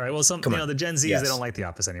 Come on. All right. Well, the Gen Zs, they don't like The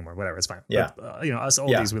Office anymore. Whatever. It's fine. Yeah. But, us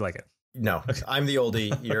oldies, we like it. No, okay. I'm the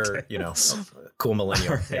oldie. You're, cool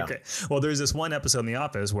millennial. Right, yeah. Okay. Well, there's this one episode in The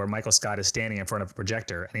Office where Michael Scott is standing in front of a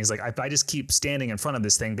projector, and he's like, if I just keep standing in front of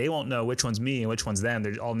this thing, they won't know which one's me and which one's them.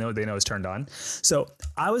 They all know it's turned on. So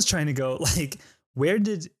I was trying to go like, where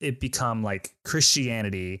did it become like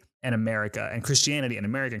Christianity and America and Christianity and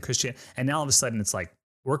American Christian? And now all of a sudden it's like,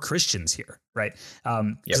 we're Christians here, right?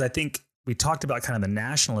 Because I think we talked about kind of the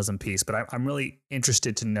nationalism piece, but I'm really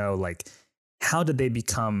interested to know, like, how did they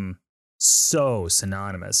become so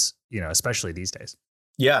synonymous, especially these days?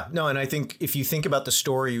 Yeah, no. And I think if you think about the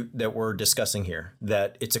story that we're discussing here,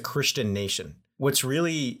 that it's a Christian nation, what's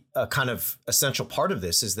really a kind of essential part of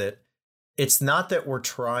this is that it's not that we're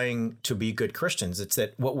trying to be good Christians. It's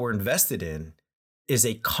that what we're invested in is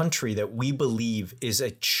a country that we believe is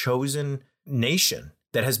a chosen nation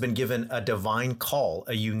that has been given a divine call,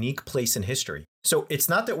 a unique place in history. So it's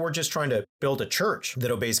not that we're just trying to build a church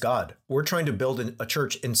that obeys God. We're trying to build a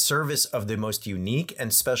church in service of the most unique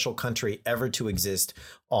and special country ever to exist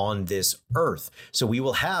on this earth. So we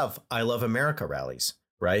will have I Love America rallies,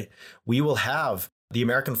 right? We will have the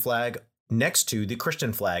American flag next to the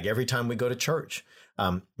Christian flag every time we go to church.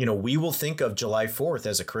 We will think of July 4th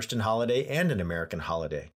as a Christian holiday and an American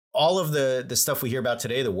holiday. All of the stuff we hear about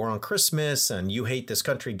today, the war on Christmas and you hate this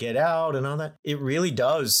country, get out and all that, it really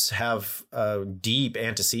does have deep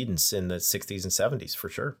antecedents in the 60s and 70s for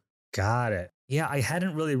sure. Got it. Yeah, I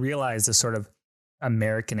hadn't really realized the sort of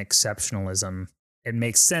American exceptionalism it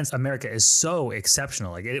makes sense. America is so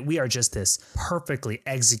exceptional. Like we are just this perfectly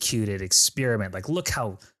executed experiment. Like, look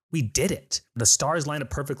how we did it. The stars lined up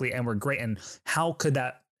perfectly and we're great. And how could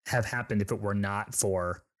that have happened if it were not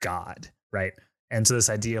for God, right? And so this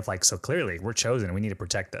idea of like, so clearly we're chosen and we need to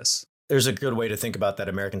protect this. There's a good way to think about that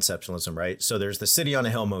American exceptionalism, right? So there's the city on a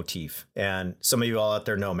hill motif. And some of you all out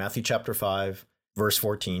there know Matthew chapter 5, verse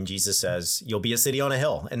 14, Jesus says, you'll be a city on a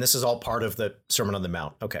hill. And this is all part of the Sermon on the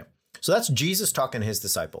Mount. Okay. So that's Jesus talking to his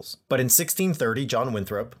disciples. But in 1630, John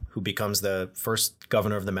Winthrop, who becomes the first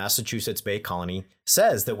governor of the Massachusetts Bay Colony,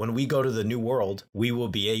 says that when we go to the New World, we will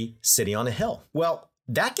be a city on a hill. Well,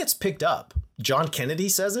 that gets picked up. John Kennedy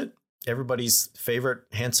says it, everybody's favorite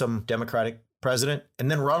handsome Democratic president. And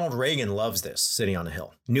then Ronald Reagan loves this, city on a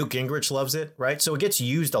hill. Newt Gingrich loves it, right? So it gets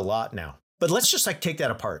used a lot now. But let's just like take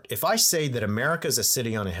that apart. If I say that America is a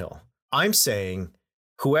city on a hill, I'm saying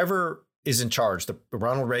whoever is in charge, the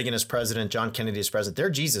Ronald Reagan as president, John Kennedy as president,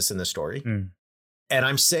 they're Jesus in the story. And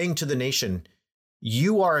I'm saying to the nation,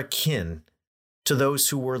 you are akin to those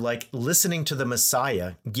who were like listening to the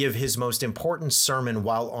Messiah give his most important sermon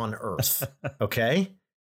while on earth. Okay?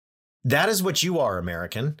 That is what you are,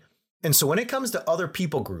 American. And so when it comes to other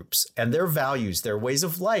people groups and their values, their ways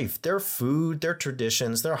of life, their food, their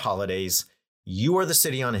traditions, their holidays, you are the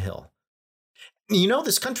city on a hill. You know,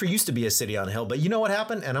 this country used to be a city on a hill, but you know what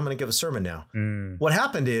happened? And I'm going to give a sermon now. What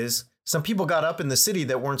happened is some people got up in the city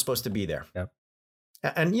that weren't supposed to be there. Yep.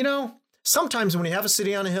 And, you know, sometimes when you have a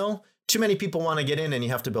city on a hill, too many people want to get in and you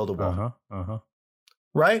have to build a wall.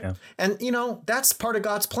 Right. Yeah. And, you know, that's part of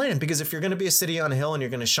God's plan, because if you're going to be a city on a hill and you're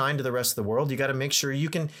going to shine to the rest of the world, you got to make sure you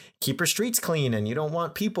can keep your streets clean. And you don't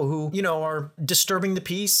want people who, you know, are disturbing the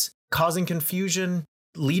peace, causing confusion,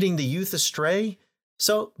 leading the youth astray.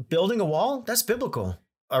 So building a wall, that's biblical.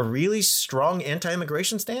 A really strong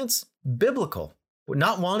anti-immigration stance, biblical.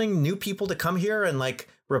 Not wanting new people to come here and like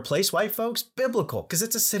replace white folks, biblical, because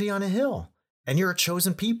it's a city on a hill and you're a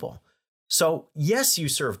chosen people. So yes, you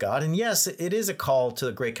serve God. And yes, it is a call to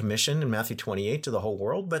the Great Commission in Matthew 28 to the whole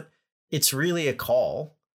world, but it's really a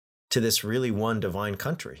call to this really one divine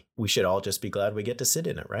country. We should all just be glad we get to sit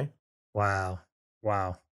in it, right? Wow.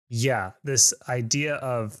 Yeah. This idea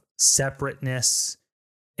of separateness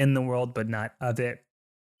in the world, but not of it,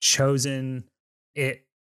 chosen, it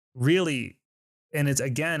really, and it's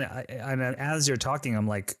again, and as you're talking, I'm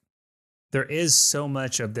like, there is so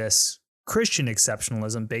much of this Christian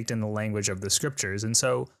exceptionalism baked in the language of the scriptures. And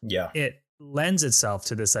so it lends itself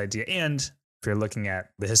to this idea. And if you're looking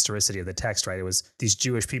at the historicity of the text, right, it was these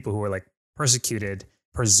Jewish people who were like persecuted,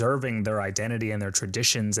 preserving their identity and their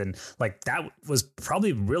traditions. And like that was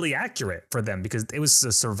probably really accurate for them because it was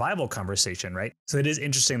a survival conversation, right? So it is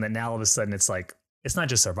interesting that now all of a sudden it's like, it's not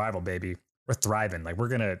just survival, baby. We're thriving. Like we're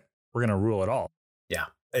going to rule it all. Yeah.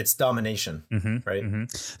 It's domination, right?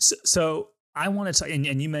 So I want to,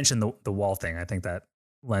 and you mentioned the wall thing. I think that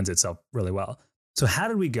lends itself really well. So how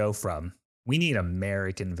did we go from, we need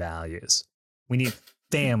American values, we need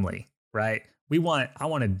family, right? I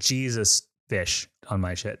want a Jesus fish on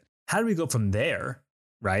my shit. How do we go from there,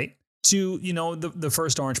 right? To, you know, the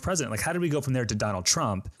first orange president? Like, how did we go from there to Donald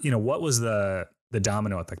Trump? You know, what was the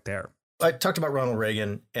domino effect there? I talked about Ronald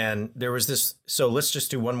Reagan, and there was this. So let's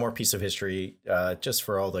just do one more piece of history, just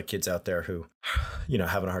for all the kids out there who, you know,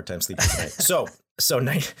 having a hard time sleeping tonight. So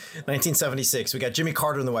 1976, we got Jimmy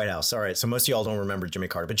Carter in the White House. All right. So most of y'all don't remember Jimmy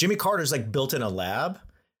Carter, but Jimmy Carter's like built in a lab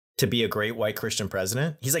to be a great white Christian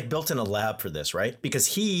president. He's like built in a lab for this, right? Because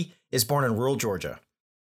he is born in rural Georgia.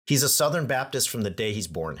 He's a Southern Baptist from the day he's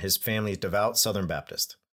born. His family is devout Southern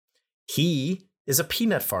Baptist. He is a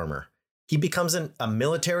peanut farmer. He becomes a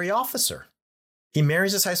military officer. He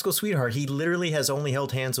marries his high school sweetheart. He literally has only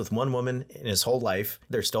held hands with one woman in his whole life.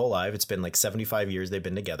 They're still alive. It's been like 75 years they've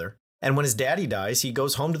been together. And when his daddy dies, he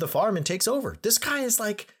goes home to the farm and takes over. This guy is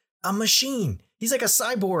like a machine. He's like a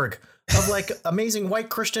cyborg of like amazing white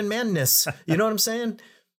Christian manness. You know what I'm saying?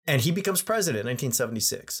 And he becomes president in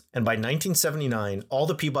 1976. And by 1979, all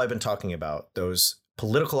the people I've been talking about, those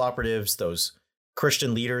political operatives, those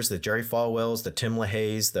Christian leaders, the Jerry Falwells, the Tim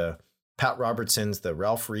LaHaye's, the Pat Robertsons, the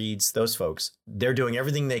Ralph Reeds, those folks, they're doing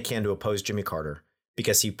everything they can to oppose Jimmy Carter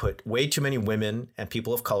because he put way too many women and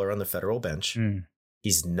people of color on the federal bench.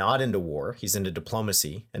 He's not into war. He's into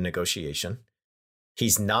diplomacy and negotiation.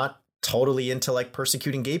 He's not totally into like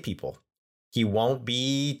persecuting gay people. He won't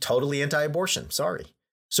be totally anti-abortion. Sorry.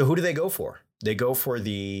 So who do they go for? They go for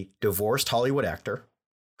the divorced Hollywood actor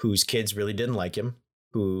whose kids really didn't like him,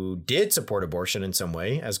 who did support abortion in some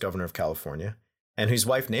way as governor of California, and whose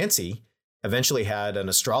wife, Nancy, eventually had an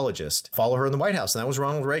astrologist follow her in the White House. And that was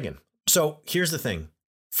Ronald Reagan. So here's the thing.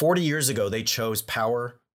 40 years ago, they chose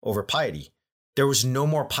power over piety. There was no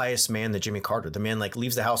more pious man than Jimmy Carter. The man like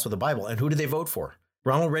leaves the house with a Bible. And who did they vote for?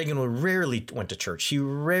 Ronald Reagan rarely went to church. He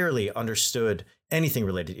rarely understood anything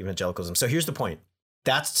related to evangelicalism. So here's the point.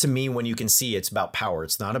 That's to me when you can see it's about power.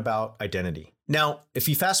 It's not about identity. Now, if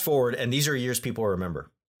you fast forward, and these are years people remember,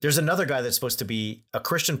 there's another guy that's supposed to be a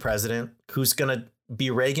Christian president who's going to be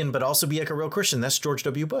Reagan, but also be like a real Christian. That's George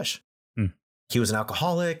W. Bush. He was an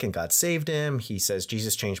alcoholic and God saved him. He says,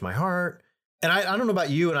 Jesus changed my heart. And I don't know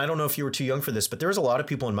about you, and I don't know if you were too young for this, but there was a lot of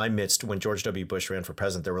people in my midst when George W. Bush ran for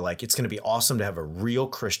president that were like, it's going to be awesome to have a real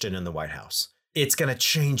Christian in the White House. It's going to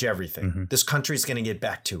change everything. This country's going to get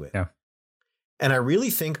back to it. Yeah. And I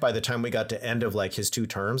really think by the time we got to end of like his 2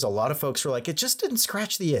 terms, a lot of folks were like, it just didn't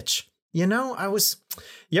scratch the itch. You know,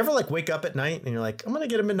 you ever like wake up at night and you're like, I'm going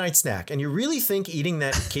to get a midnight snack. And you really think eating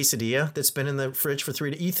that quesadilla that's been in the fridge for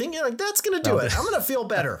 3 days, you think you're like, that's going to do it. I'm going to feel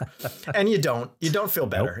better. And you don't feel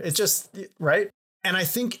better. Nope. It's just right. And I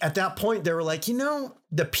think at that point they were like,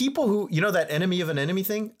 the people who, that enemy of an enemy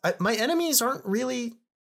thing, my enemies aren't really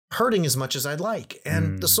hurting as much as I'd like.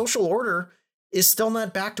 And the social order is still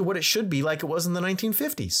not back to what it should be like it was in the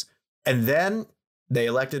 1950s. And then they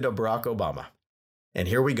elected a Barack Obama. And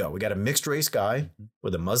here we go. We got a mixed race guy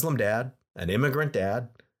with a Muslim dad, an immigrant dad,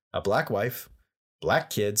 a black wife, black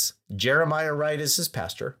kids. Jeremiah Wright is his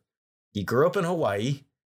pastor. He grew up in Hawaii.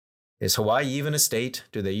 Is Hawaii even a state?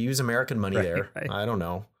 Do they use American money there? Right. I don't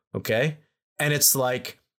know. Okay. And it's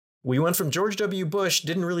like we went from George W. Bush,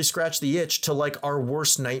 didn't really scratch the itch, to like our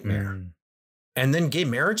worst nightmare. And then gay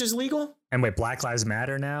marriage is legal. And wait, Black Lives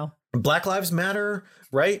Matter now? Black Lives Matter,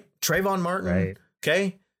 right? Trayvon Martin. Right.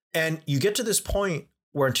 Okay. And you get to this point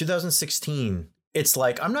where in 2016, it's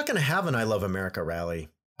like, I'm not going to have an I Love America rally.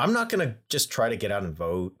 I'm not going to just try to get out and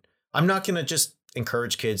vote. I'm not going to just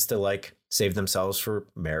encourage kids to like save themselves for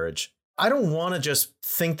marriage. I don't want to just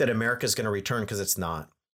think that America is going to return because it's not.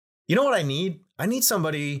 You know what I need? I need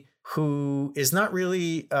somebody who is not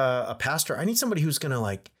really a pastor. I need somebody who's going to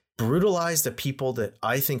like brutalize the people that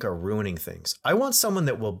I think are ruining things. I want someone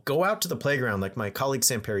that will go out to the playground, like my colleague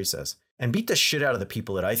Sam Perry says, and beat the shit out of the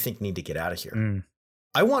people that I think need to get out of here.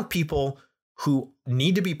 I want people who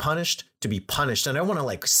need to be punished, and I want to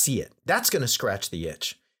like see it. That's going to scratch the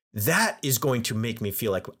itch. That is going to make me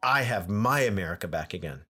feel like I have my America back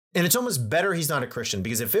again. And it's almost better he's not a Christian,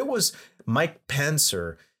 because if it was Mike Pence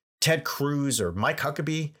or Ted Cruz or Mike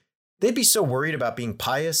Huckabee, they'd be so worried about being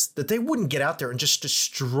pious that they wouldn't get out there and just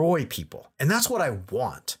destroy people. And that's what I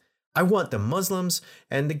want. I want the Muslims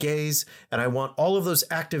and the gays, and I want all of those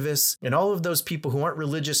activists and all of those people who aren't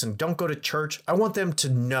religious and don't go to church. I want them to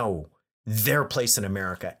know their place in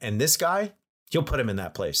America. And this guy, he'll put him in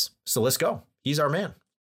that place. So let's go. He's our man.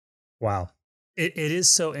 Wow. It is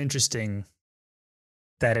so interesting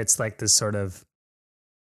that it's like this sort of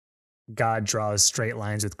God draws straight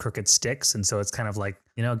lines with crooked sticks. And so it's kind of like,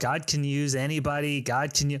 God can use anybody.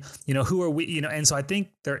 God can, who are we, and so I think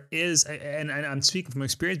there is, and I'm speaking from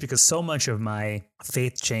experience because so much of my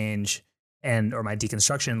faith change or my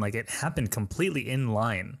deconstruction, like it happened completely in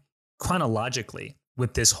line chronologically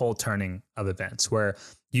with this whole turning of events where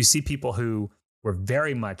you see people who were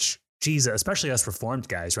very much Jesus, especially us Reformed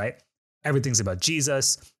guys, right? Everything's about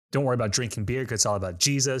Jesus. Don't worry about drinking beer because it's all about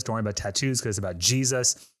Jesus. Don't worry about tattoos because it's about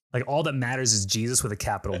Jesus. Like all that matters is Jesus with a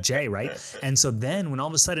capital J, right? And so then when all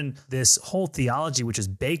of a sudden this whole theology, which is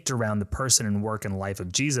baked around the person and work and life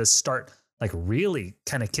of Jesus, start like really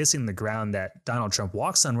kind of kissing the ground that Donald Trump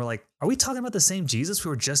walks on, we're like, are we talking about the same Jesus we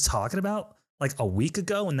were just talking about like a week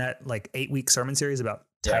ago in that like 8-week sermon series about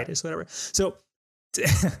Titus, whatever? So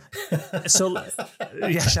yeah,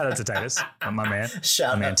 shout out to Titus, my man.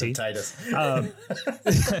 Shout out to Titus.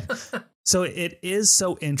 So it is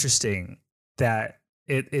so interesting that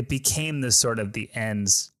it became this sort of the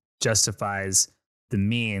ends justifies the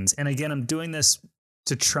means. And again, I'm doing this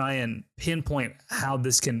to try and pinpoint how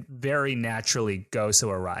this can very naturally go so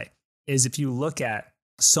awry. Is if you look at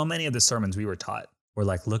so many of the sermons we were taught, we're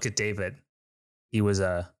like, look at David. He was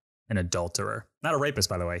an adulterer, not a rapist,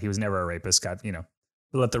 by the way. He was never a rapist. God,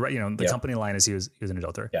 the company line is he was an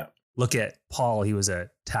adulterer. Yeah. Look at Paul. He was a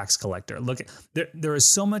tax collector. Look at there is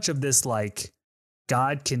so much of this, like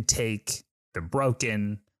God can take the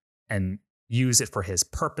broken and use it for his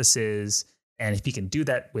purposes. And if he can do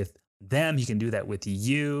that with them, he can do that with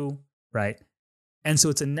you. Right. And so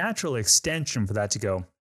it's a natural extension for that to go,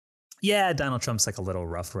 yeah, Donald Trump's like a little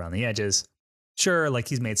rough around the edges. Sure. Like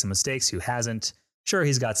he's made some mistakes. Who hasn't? Sure.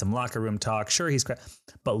 He's got some locker room talk. Sure.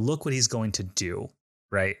 But look what he's going to do.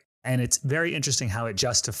 Right. And it's very interesting how it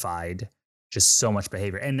justified just so much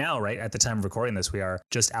behavior. And now, right, at the time of recording this, we are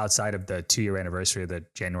just outside of the 2-year anniversary of the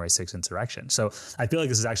January 6th insurrection. So I feel like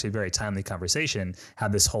this is actually a very timely conversation, how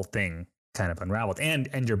this whole thing kind of unraveled. And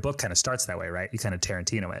your book kind of starts that way, right? You kind of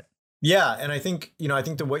Tarantino it. Yeah. And I think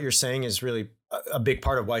that what you're saying is really a big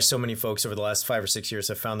part of why so many folks over the last 5 or 6 years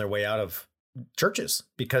have found their way out of churches,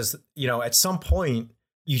 because, at some point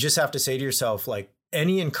you just have to say to yourself, like,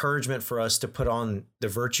 any encouragement for us to put on the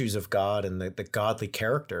virtues of God and the godly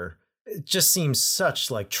character, it just seems such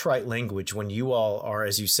like trite language when you all are,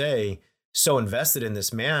 as you say, so invested in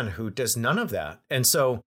this man who does none of that. And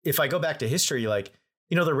so if I go back to history, like,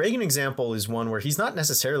 the Reagan example is one where he's not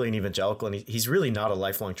necessarily an evangelical and he's really not a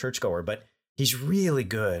lifelong churchgoer, but he's really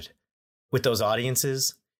good with those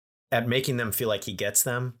audiences at making them feel like he gets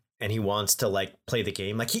them and he wants to like play the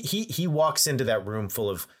game. Like he walks into that room full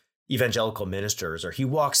of evangelical ministers, or he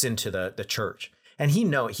walks into the church and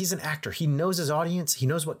he's an actor. He knows his audience. He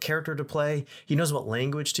knows what character to play. He knows what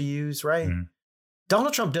language to use. Right. Mm-hmm.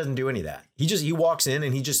 Donald Trump doesn't do any of that. He walks in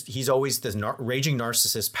and he's always this raging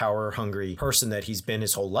narcissist, power hungry person that he's been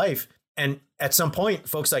his whole life. And at some point,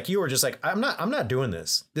 folks like you are just like, I'm not doing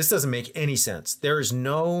this. This doesn't make any sense. There is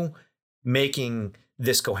no making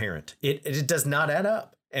this coherent. It does not add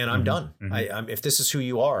up. And I'm done. Mm-hmm. If this is who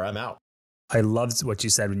you are, I'm out. I loved what you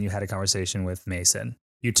said when you had a conversation with Mason.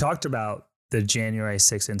 You talked about the January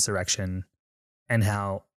 6th insurrection and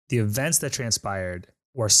how the events that transpired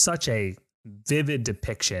were such a vivid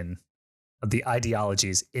depiction of the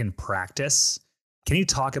ideologies in practice. Can you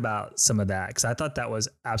talk about some of that? Because I thought that was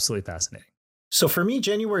absolutely fascinating. So for me,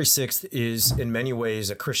 January 6th is in many ways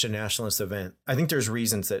a Christian nationalist event. I think there's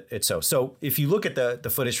reasons that it's so. So if you look at the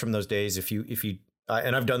footage from those days, if you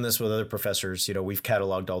and I've done this with other professors, we've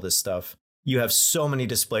cataloged all this stuff. You have so many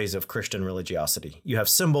displays of Christian religiosity. You have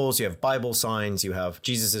symbols, you have Bible signs, you have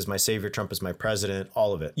Jesus is my savior, Trump is my president,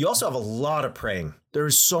 all of it. You also have a lot of praying. There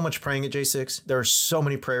is so much praying at J6. There are so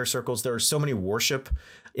many prayer circles. There are so many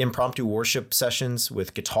impromptu worship sessions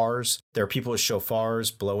with guitars. There are people with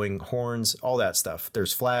shofars, blowing horns, all that stuff.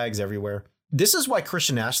 There's flags everywhere. This is why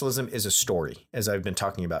Christian nationalism is a story, as I've been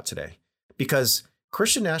talking about today, because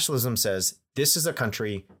Christian nationalism says this is a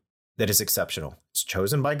country that is exceptional. It's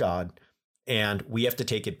chosen by God. And we have to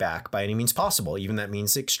take it back by any means possible. Even that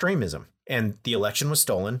means extremism. And the election was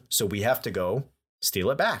stolen, so we have to go steal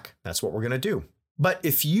it back. That's what we're going to do. But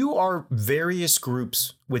if you are various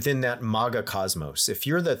groups within that MAGA cosmos, if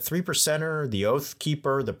you're the 3%er, the Oath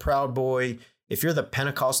Keeper, the Proud Boy, if you're the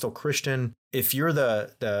Pentecostal Christian, if you're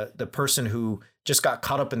the person who just got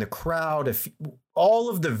caught up in the crowd, if all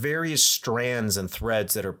of the various strands and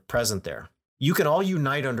threads that are present there, you can all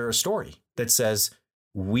unite under a story that says,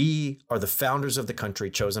 we are the founders of the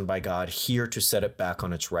country chosen by God, here to set it back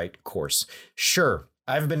on its right course. Sure,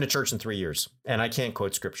 I haven't been to church in 3 years and I can't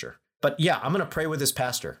quote scripture, but yeah, I'm going to pray with this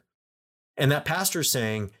pastor. And that pastor is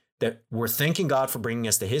saying that we're thanking God for bringing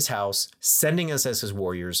us to his house, sending us as his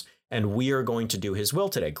warriors, and we are going to do his will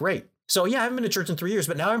today. Great. So yeah, I haven't been to church in 3 years,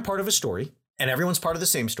 but now I'm part of a story and everyone's part of the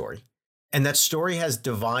same story. And that story has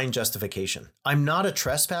divine justification. I'm not a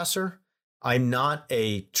trespasser. I'm not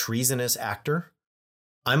a treasonous actor.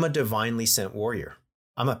 I'm a divinely sent warrior.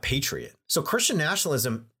 I'm a patriot. So Christian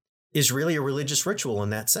nationalism is really a religious ritual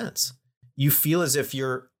in that sense. You feel as if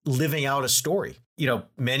you're living out a story.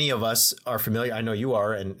 Many of us are familiar, I know you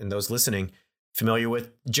are, and those listening, familiar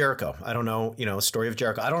with Jericho. I don't know, story of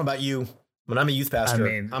Jericho. I don't know about you. When I'm a youth pastor,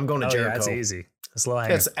 I'm going to Jericho. Yeah, that's easy.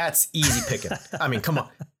 That's easy picking. I mean, come on.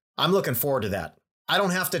 I'm looking forward to that. I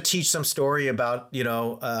don't have to teach some story about,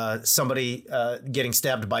 somebody getting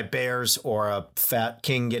stabbed by bears or a fat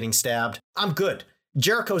king getting stabbed. I'm good.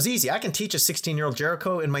 Jericho's easy. I can teach a 16-year-old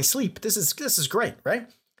Jericho in my sleep. This is great, right?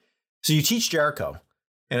 So you teach Jericho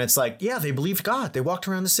and it's like, yeah, they believed God. They walked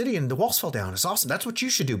around the city and the walls fell down. It's awesome. That's what you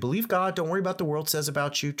should do. Believe God. Don't worry about the world says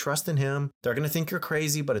about you. Trust in him. They're going to think you're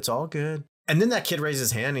crazy, but it's all good. And then that kid raised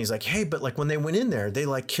his hand and he's like, hey, but like when they went in there, they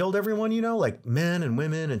like killed everyone, like men and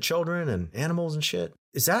women and children and animals and shit.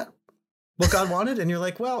 Is that what God wanted? And you're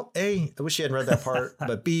like, well, A, I wish you hadn't read that part,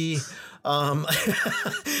 but B,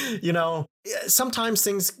 sometimes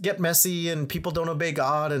things get messy and people don't obey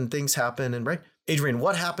God and things happen. And right, Adrian,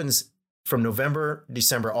 what happens from November,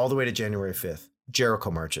 December, all the way to January 5th?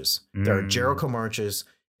 Jericho marches. There are Jericho marches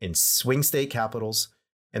in swing state capitals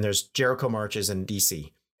and there's Jericho marches in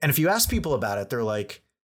DC. And if you ask people about it, they're like,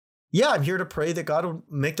 yeah, I'm here to pray that God will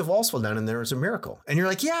make the walls fall down and there is a miracle. And you're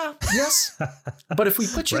like, yeah, yes. But if we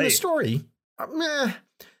put you in the story,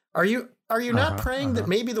 are you not praying that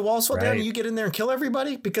maybe the walls fall down and you get in there and kill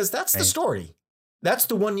everybody? Because that's the story. That's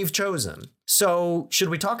the one you've chosen. So should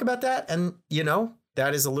we talk about that? And,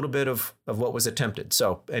 that is a little bit of what was attempted.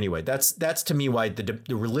 So anyway, that's to me why the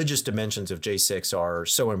religious dimensions of J6 are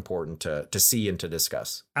so important to see and to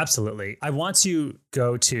discuss. Absolutely. I want to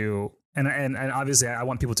go to And obviously I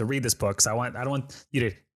want people to read this book. So I don't want you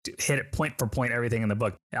to hit it point for point everything in the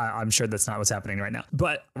book. I'm sure that's not what's happening right now.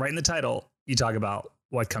 But right in the title, you talk about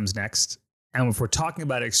what comes next. And if we're talking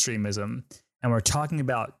about extremism and we're talking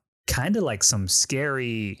about kind of like some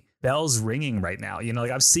scary bells ringing right now,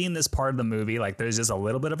 like I've seen this part of the movie, like there's just a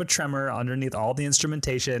little bit of a tremor underneath all the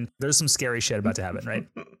instrumentation. There's some scary shit about to happen, right?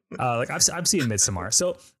 Like I've seen Midsommar.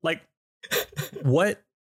 So like what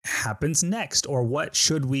happens next, or what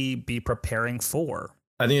should we be preparing for?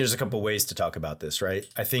 I think there's a couple ways to talk about this, right?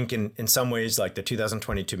 I think in some ways, like the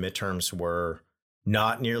 2022 midterms were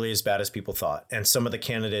not nearly as bad as people thought. And some of the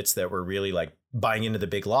candidates that were really like buying into the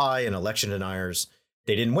big lie and election deniers,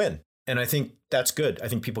 they didn't win. And I think that's good. I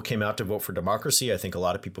think people came out to vote for democracy. I think a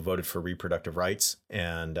lot of people voted for reproductive rights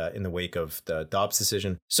and in the wake of the Dobbs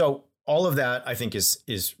decision. So all of that, I think,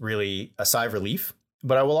 is really a sigh of relief.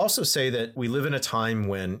 But I will also say that we live in a time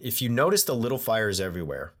when if you notice the little fires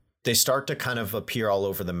everywhere, they start to kind of appear all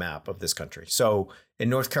over the map of this country. So in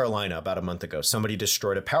North Carolina, about a month ago, somebody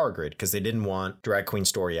destroyed a power grid because they didn't want Drag Queen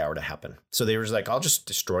Story Hour to happen. So they were like, I'll just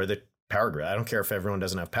destroy the power grid. I don't care if everyone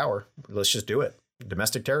doesn't have power. Let's just do it.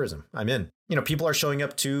 Domestic terrorism. I'm in. People are showing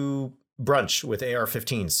up to brunch with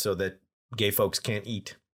AR-15s so that gay folks can't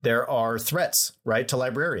eat. There are threats, right, to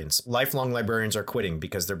librarians. Lifelong librarians are quitting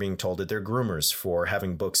because they're being told that they're groomers for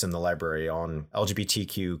having books in the library on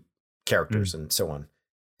LGBTQ characters and so on.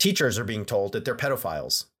 Teachers are being told that they're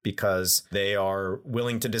pedophiles because they are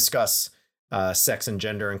willing to discuss sex and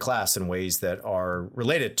gender and class in ways that are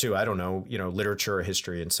related to, literature or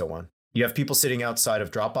history and so on. You have people sitting outside of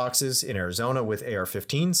drop boxes in Arizona with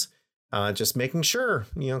AR-15s, just making sure,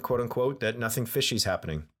 quote unquote, that nothing fishy is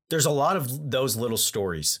happening. There's a lot of those little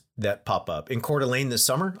stories that pop up. In Coeur d'Alene this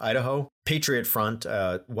summer, Idaho, Patriot Front,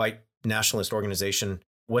 white nationalist organization,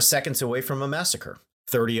 was seconds away from a massacre.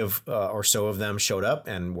 30 or so of them showed up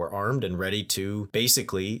and were armed and ready to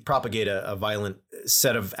basically propagate a violent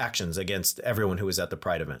set of actions against everyone who was at the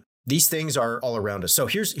Pride event. These things are all around us. So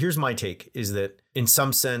here's my take, is that in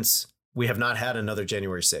some sense, we have not had another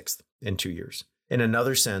January 6th in 2 years. In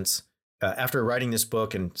another sense, after writing this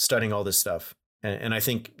book and studying all this stuff, and I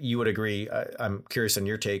think you would agree, I'm curious on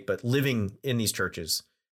your take, but living in these churches,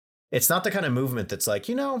 it's not the kind of movement that's like,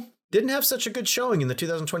 didn't have such a good showing in the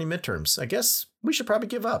 2020 midterms. I guess we should probably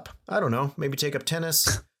give up. I don't know, maybe take up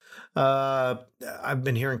tennis. I've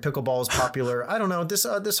been hearing pickleball is popular. I don't know,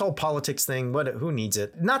 this whole politics thing, who needs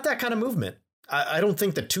it? Not that kind of movement. I don't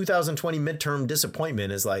think the 2020 midterm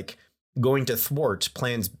disappointment is like going to thwart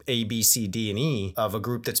plans A, B, C, D, and E of a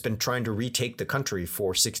group that's been trying to retake the country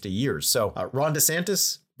for 60 years. So Ron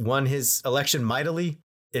DeSantis won his election mightily.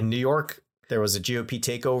 In New York, there was a GOP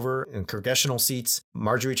takeover in congressional seats.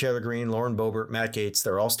 Marjorie Taylor Greene, Lauren Boebert, Matt Gaetz,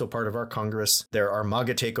 they're all still part of our Congress. There are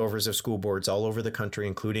MAGA takeovers of school boards all over the country,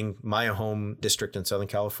 including my home district in Southern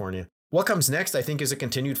California. What comes next, I think, is a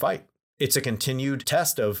continued fight. It's a continued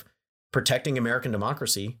test of protecting American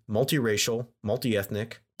democracy, multiracial,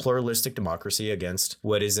 multi-ethnic, pluralistic democracy against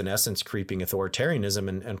what is in essence creeping authoritarianism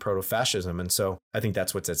and proto-fascism. And so I think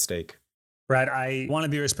that's what's at stake. Brad, I want to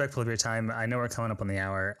be respectful of your time. I know we're coming up on the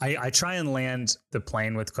hour. I try and land the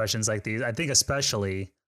plane with questions like these. I think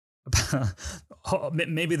especially,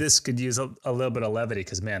 maybe this could use a little bit of levity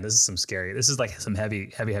because, man, this is like some heavy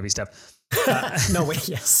stuff. No way.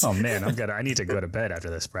 Yes. Oh man, I need to go to bed after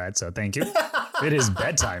this, Brad. So thank you. It is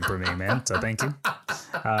bedtime for me, man. So thank you.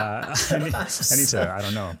 I need to, I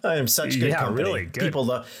don't know. I am such good company. Really good. People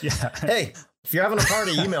love. Yeah. Hey, if you're having a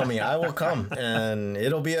party, email me. I will come, and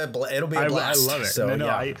it'll be a blast. I love it. So,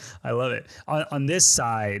 I love it. On this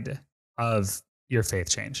side of your faith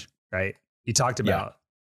change, right? You talked about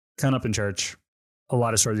coming up in church, a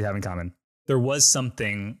lot of stories we have in common. There was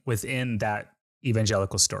something within that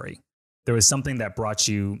evangelical story. There was something that brought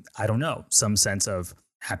you, I don't know, some sense of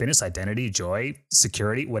happiness, identity, joy,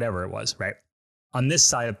 security, whatever it was, right? On this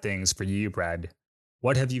side of things for you, Brad,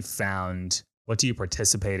 what have you found? What do you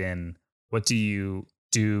participate in? What do you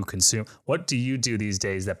consume? What do you do these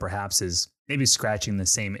days that perhaps is maybe scratching the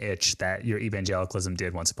same itch that your evangelicalism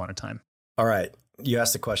did once upon a time? All right. You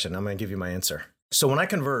asked the question. I'm going to give you my answer. So when I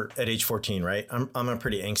convert at age 14, right, I'm a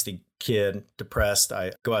pretty angsty kid, depressed.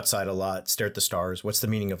 I go outside a lot, stare at the stars. What's the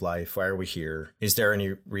meaning of life? Why are we here? Is there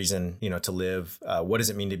any reason, to live? What does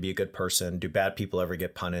it mean to be a good person? Do bad people ever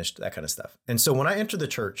get punished? That kind of stuff. And so when I enter the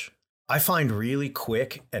church, I find really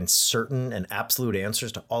quick and certain and absolute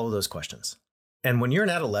answers to all of those questions. And when you're an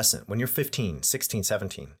adolescent, when you're 15, 16,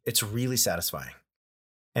 17, it's really satisfying.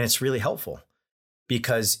 And it's really helpful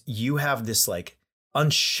because you have this like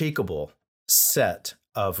unshakable set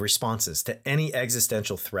of responses to any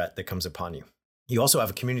existential threat that comes upon you. You also have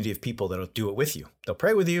a community of people that'll do it with you. They'll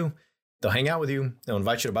pray with you. They'll hang out with you. They'll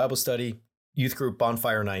invite you to Bible study, youth group,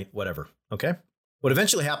 bonfire night, whatever. Okay. What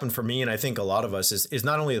eventually happened for me, and I think a lot of us, is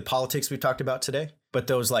not only the politics we've talked about today, but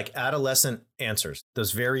those like adolescent answers,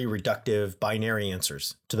 those very reductive binary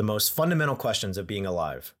answers to the most fundamental questions of being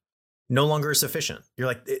alive, no longer sufficient. You're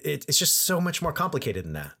like, it's just so much more complicated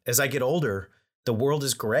than that. As I get older, the world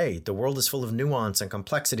is gray. The world is full of nuance and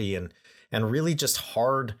complexity and really just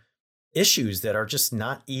hard issues that are just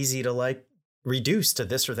not easy to like reduce to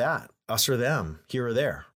this or that, us or them, here or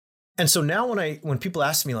there. And so now when people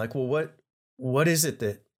ask me like, well, what is it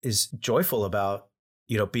that is joyful about,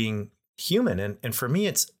 being human? And for me,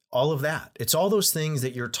 it's all of that. It's all those things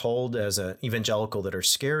that you're told as an evangelical that are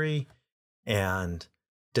scary and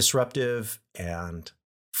disruptive and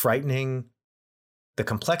frightening, the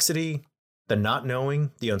complexity, the not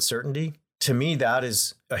knowing, the uncertainty. To me, that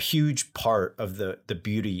is a huge part of the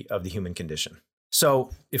beauty of the human condition.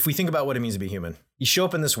 So if we think about what it means to be human, you show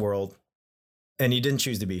up in this world and you didn't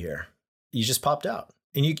choose to be here. You just popped out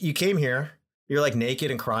and you came here. You're like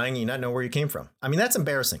naked and crying and you not know where you came from. I mean, that's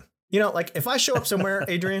embarrassing. Like if I show up somewhere,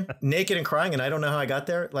 Adrian, naked and crying and I don't know how I got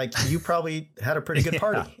there, like you probably had a pretty good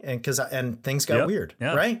party and things got weird,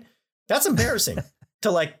 right? That's embarrassing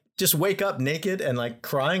to like just wake up naked and like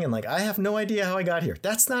crying and like, I have no idea how I got here.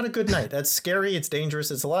 That's not a good night. That's scary. It's dangerous.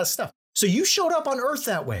 It's a lot of stuff. So you showed up on earth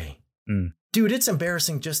that way. Dude, it's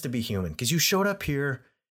embarrassing just to be human because you showed up here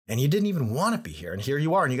and you didn't even want to be here. And here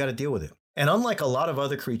you are and you got to deal with it. And unlike a lot of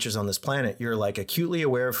other creatures on this planet, you're like acutely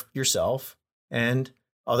aware of yourself and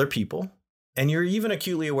other people. And you're even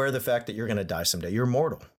acutely aware of the fact that you're going to die someday. You're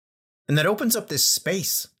mortal. And that opens up this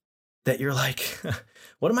space that you're like,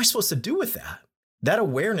 what am I supposed to do with that? That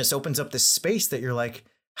awareness opens up this space that you're like,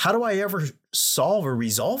 how do I ever solve or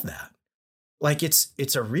resolve that? Like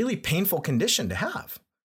it's a really painful condition to have.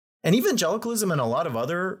 And evangelicalism and a lot of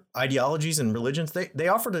other ideologies and religions, they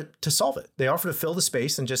offer to solve it. They offer to fill the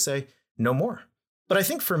space and just say, no more. But I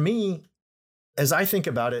think for me, as I think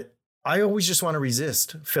about it, I always just want to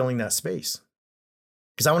resist filling that space.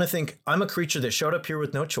 Because I want to think I'm a creature that showed up here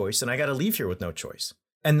with no choice and I got to leave here with no choice.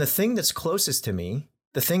 And the thing that's closest to me,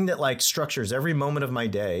 the thing that like structures every moment of my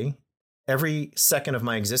day, every second of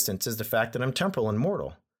my existence is the fact that I'm temporal and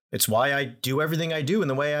mortal. It's why I do everything I do in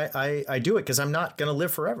the way I do it, because I'm not going to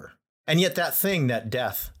live forever. And yet that thing, that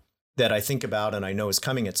death that I think about and I know is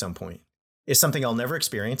coming at some point is something I'll never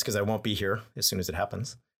experience because I won't be here as soon as it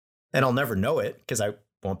happens. And I'll never know it because I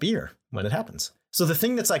won't be here when it happens. So the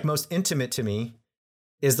thing that's like most intimate to me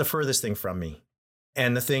is the furthest thing from me.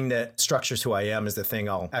 And the thing that structures who I am is the thing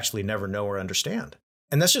I'll actually never know or understand.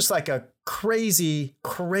 And that's just like a crazy,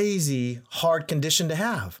 crazy hard condition to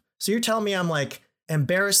have. So you're telling me I'm like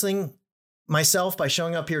embarrassing myself by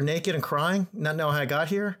showing up here naked and crying, not knowing how I got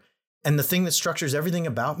here. And the thing that structures everything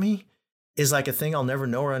about me is like a thing I'll never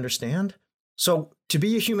know or understand. So to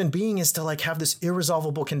be a human being is to like have this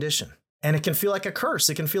irresolvable condition. And it can feel like a curse.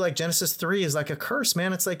 It can feel like Genesis 3 is like a curse,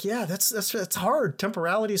 man. It's like, yeah, that's hard.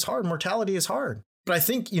 Temporality is hard. Mortality is hard. But I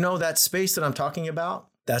think, that space that I'm talking about,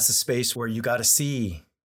 that's the space where you got to see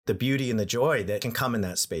the beauty and the joy that can come in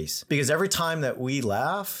that space. Because every time that we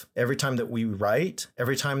laugh, every time that we write,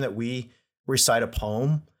 every time that we recite a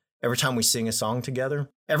poem, every time we sing a song together,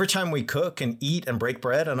 every time we cook and eat and break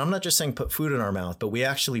bread, and I'm not just saying put food in our mouth, but we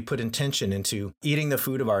actually put intention into eating the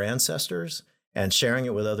food of our ancestors and sharing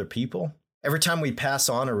it with other people. Every time we pass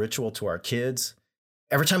on a ritual to our kids,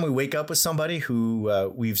 every time we wake up with somebody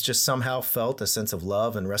who we've just somehow felt a sense of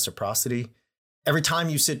love and reciprocity, every time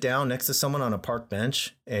you sit down next to someone on a park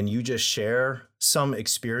bench and you just share some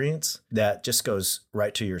experience that just goes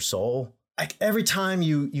right to your soul, like every time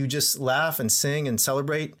you just laugh and sing and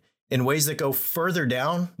celebrate in ways that go further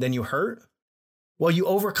down than you hurt, well, you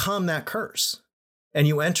overcome that curse and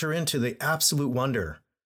you enter into the absolute wonder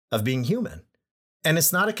of being human. And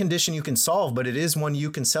it's not a condition you can solve, but it is one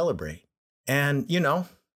you can celebrate. And,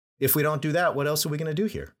 if we don't do that, what else are we going to do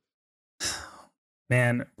here?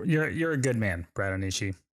 Man, you're a good man, Brad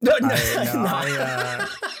Onishi. No,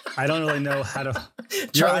 I don't really know how to.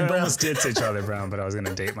 Charlie Brown almost did say Charlie Brown, but I was going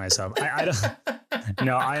to date myself. I don't.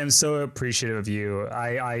 No, I am so appreciative of you.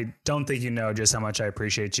 I don't think you know just how much I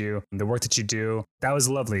appreciate you. The work that you do, that was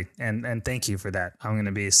lovely. And thank you for that. I'm going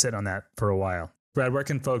to be sitting on that for a while. Brad, where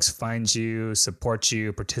can folks find you, support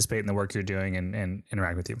you, participate in the work you're doing, and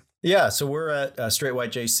interact with you? Yeah, so we're at Straight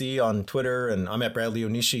White JC on Twitter, and I'm at Bradley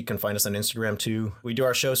Onishi. You can find us on Instagram too. We do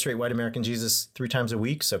our show, Straight White American Jesus, 3 times a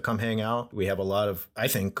week, so come hang out. We have a lot of, I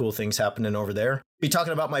think, cool things happening over there. Be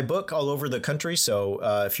talking about my book all over the country, so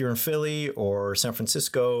if you're in Philly or San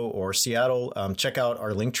Francisco or Seattle, check out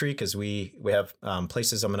our link tree because we have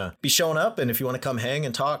places I'm going to be showing up, and if you want to come hang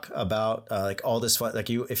and talk about like all this fun,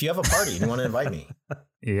 like if you have a party and you want to invite me.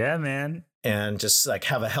 Yeah, man. And just like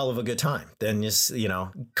have a hell of a good time. Then just,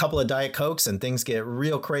 a couple of Diet Cokes and things get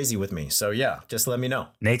real crazy with me. So yeah, just let me know.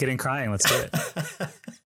 Naked and crying. Let's do it.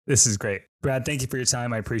 This is great. Brad, thank you for your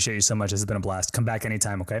time. I appreciate you so much. This has been a blast. Come back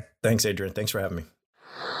anytime, okay? Thanks, Adrian. Thanks for having me.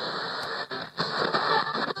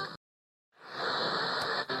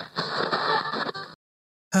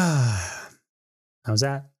 How's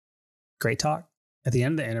that? Great talk. At the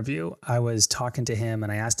end of the interview, I was talking to him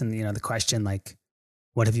and I asked him, the question like,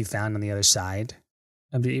 what have you found on the other side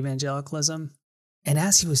of your evangelicalism? And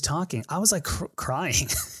as he was talking, I was like crying.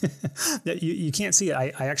 You can't see it.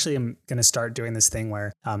 I actually am going to start doing this thing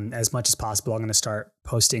where as much as possible, I'm going to start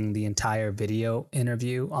posting the entire video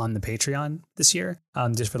interview on the Patreon this year,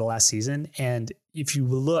 just for the last season. And if you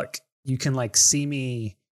look, you can like see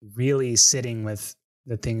me really sitting with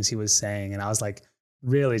the things he was saying. And I was like,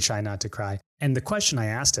 really trying not to cry. And the question I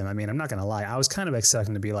asked him, I'm not going to lie, I was kind of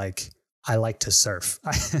expecting to be like, I like to surf.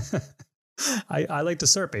 I like to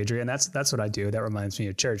surf, Adrian. That's what I do. That reminds me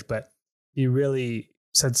of church. But he really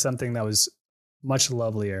said something that was much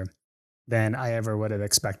lovelier than I ever would have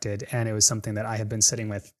expected. And it was something that I have been sitting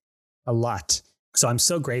with a lot. So I'm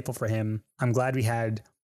so grateful for him. I'm glad we had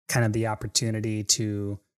kind of the opportunity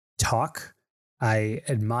to talk. I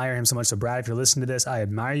admire him so much. So Brad, if you're listening to this, I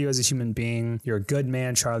admire you as a human being. You're a good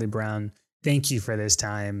man, Charlie Brown. Thank you for this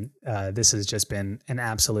time. This has just been an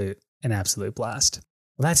absolute blast.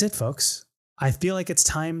 Well, that's it, folks. I feel like it's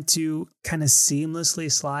time to kind of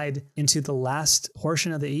seamlessly slide into the last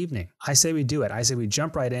portion of the evening. I say we do it. I say we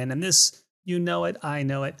jump right in. And this, you know it, I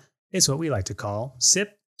know it. It's what we like to call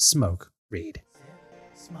Sip, Smoke, Read.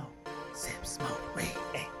 Sip, smoke, read.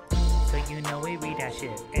 Hey. So you know we read that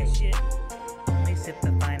shit. Hey, shit. Only sip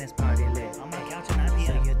the finest party lit. On my couch and I'm here.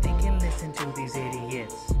 So you're thinking, listen to these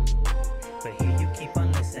idiots. But here you keep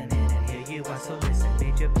on listening, and here you are, so listen.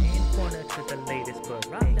 Made your pain corner to the latest book.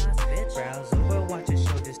 Hey, browse over, watch a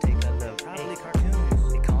show, just take a look. Probably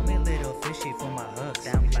cartoons. They call me Little Fishy for my hooks.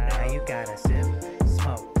 Now you gotta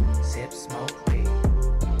sip, smoke, read.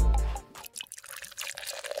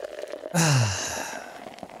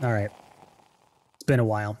 All right. It's been a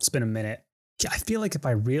while. It's been a minute. I feel like if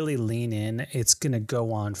I really lean in, it's going to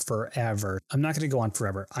go on forever. I'm not going to go on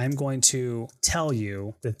forever. I'm going to tell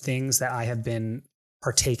you the things that I have been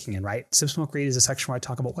partaking in, right? Sip, Smoke, Read is a section where I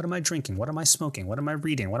talk about what am I drinking? What am I smoking? What am I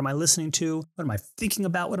reading? What am I listening to? What am I thinking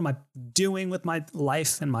about? What am I doing with my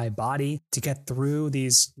life and my body to get through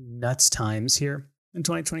these nuts times here in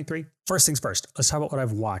 2023? First things first, let's talk about what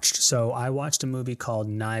I've watched. So I watched a movie called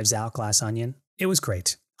Knives Out, Glass Onion. It was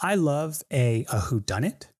great. I love a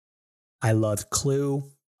whodunit. I loved Clue.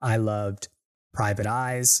 I loved Private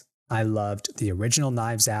Eyes. I loved the original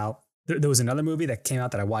Knives Out. There was another movie that came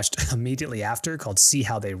out that I watched immediately after called See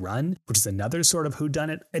How They Run, which is another sort of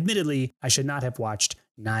whodunit. Admittedly, I should not have watched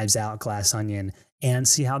Knives Out, Glass Onion, and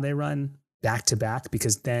See How They Run back to back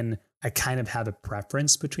because then I kind of have a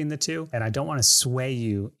preference between the two, and I don't want to sway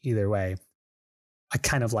you either way. I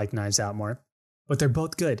kind of like Knives Out more, but they're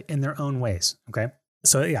both good in their own ways, okay?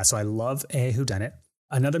 So I love a whodunit.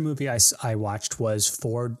 Another movie I watched was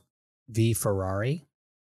Ford v Ferrari.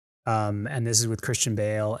 And this is with Christian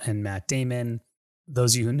Bale and Matt Damon.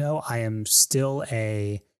 Those of you who know, I am still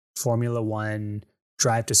a Formula One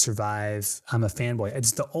Drive to Survive. I'm a fanboy.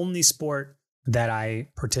 It's the only sport that I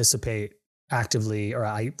participate actively or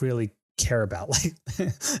I really care about, like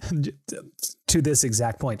to this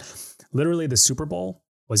exact point. Literally, the Super Bowl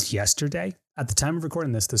was yesterday. At the time of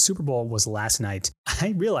recording this, the Super Bowl was last night. I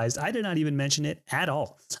realized I did not even mention it at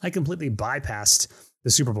all. I completely bypassed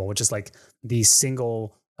the Super Bowl, which is like the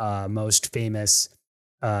single most famous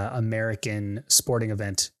American sporting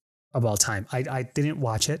event of all time. I didn't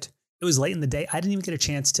watch it. It was late in the day. I didn't even get a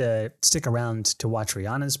chance to stick around to watch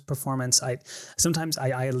Rihanna's performance. Sometimes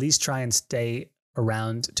I at least try and stay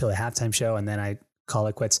around till the halftime show and then I call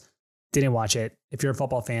it quits. Didn't watch it. If you're a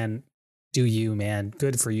football fan, do you, man?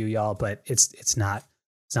 Good for you, y'all. But it's not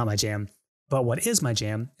my jam. But what is my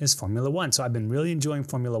jam is Formula One. So I've been really enjoying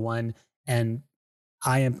Formula One, and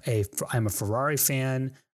I'm a Ferrari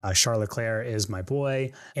fan. Charles Leclerc is my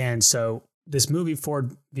boy, and so this movie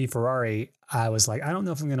Ford v Ferrari, I was like, I don't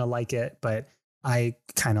know if I'm gonna like it, but I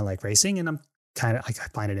kind of like racing, and I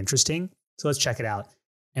find it interesting. So let's check it out.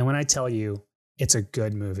 And when I tell you, It's a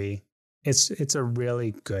good movie. It's a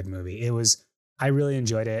really good movie. I really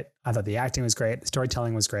enjoyed it. I thought the acting was great. The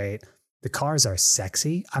storytelling was great. The cars are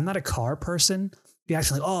sexy. I'm not a car person. Be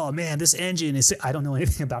actually, oh man, this engine is, I don't know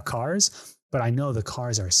anything about cars, but I know the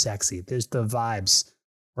cars are sexy. There's the vibes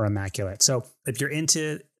were immaculate. So if you're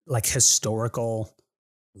into like historical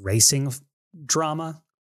racing drama,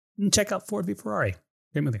 check out Ford v Ferrari.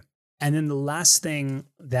 Great movie. And then the last thing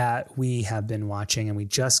that we have been watching, and we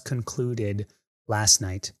just concluded last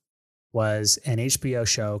night, was an HBO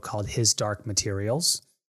show called His Dark Materials.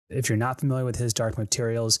 If you're not familiar with His Dark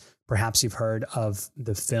Materials, perhaps you've heard of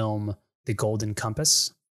the film The Golden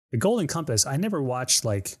Compass. The Golden Compass, I never watched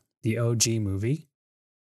like the OG movie.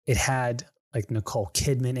 It had like Nicole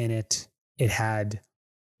Kidman in it. It had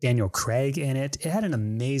Daniel Craig in it. It had an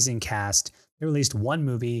amazing cast. They released one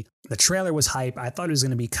movie. The trailer was hype. I thought it was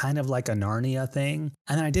going to be kind of like a Narnia thing.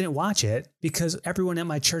 And then I didn't watch it because everyone at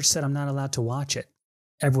my church said I'm not allowed to watch it.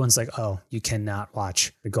 Everyone's like, oh, you cannot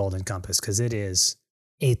watch The Golden Compass because it is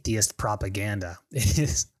atheist propaganda.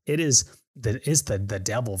 It is the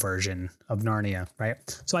devil version of Narnia, right?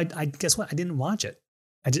 So I guess what? I didn't watch it.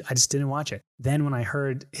 I just didn't watch it. Then when I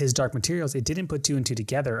heard His Dark Materials, it didn't put two and two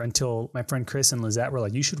together until my friend Chris and Lizette were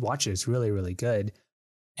like, you should watch it. It's really, really good.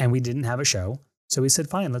 And we didn't have a show. So we said,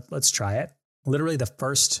 fine, let's try it. Literally the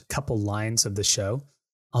first couple lines of the show,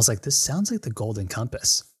 I was like, this sounds like The Golden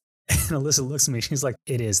Compass. And Alyssa looks at me. She's like,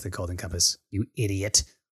 it is The Golden Compass, you idiot.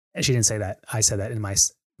 And she didn't say that. I said that in my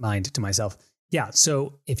mind to myself. Yeah.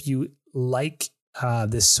 So if you like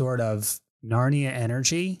this sort of Narnia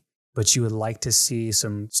energy, but you would like to see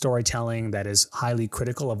some storytelling that is highly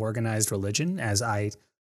critical of organized religion, as I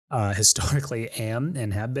historically am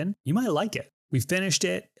and have been, you might like it. We finished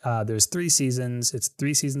it. There's 3 seasons. It's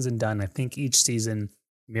 3 seasons and done. I think each season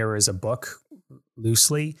mirrors a book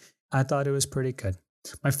loosely. I thought it was pretty good.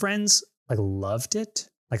 My friends like loved it,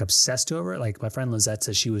 like obsessed over it. Like my friend Lizette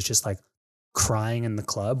says she was just like crying in the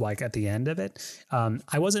club, like at the end of it.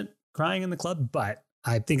 I wasn't crying in the club, but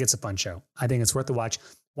I think it's a fun show. I think it's worth the watch.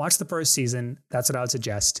 Watch the first season. That's what I would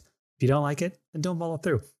suggest. If you don't like it, then don't follow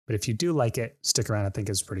through. But if you do like it, stick around. I think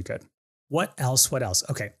it's pretty good. What else?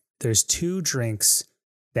 Okay. There's 2 drinks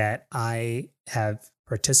that I have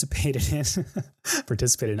participated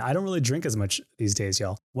in. I don't really drink as much these days,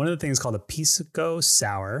 y'all. One of the things called a Pisco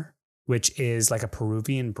Sour, which is like a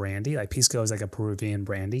Peruvian brandy. Like Pisco is like a Peruvian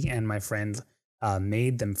brandy. And my friend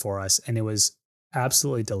made them for us. And it was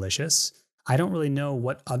absolutely delicious. I don't really know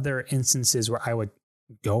what other instances where I would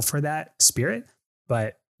go for that spirit,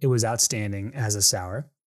 but it was outstanding as a sour.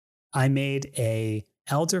 I made a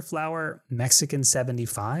elderflower Mexican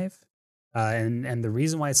 75. And the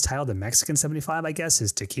reason why it's titled the Mexican 75, I guess,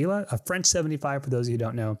 is tequila. A French 75, for those of you who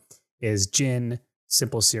don't know, is gin,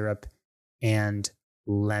 simple syrup, and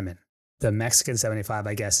lemon. The Mexican 75,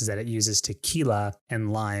 I guess, is that it uses tequila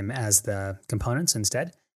and lime as the components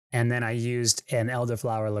instead. And then I used an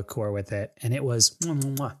elderflower liqueur with it, and it was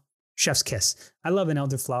chef's kiss. I love an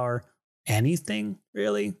elderflower anything,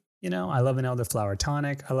 really. You know, I love an elderflower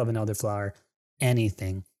tonic. I love an elderflower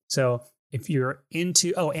anything. So if you're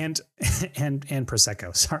into, and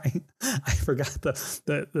Prosecco, sorry. I forgot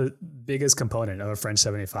the biggest component of a French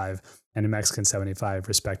 75 and a Mexican 75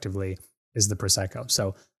 respectively is the Prosecco.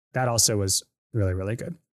 So that also was really, really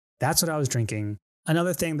good. That's what I was drinking.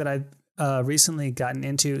 Another thing that I've recently gotten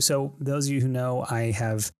into. So those of you who know, I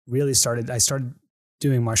started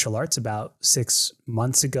doing martial arts about 6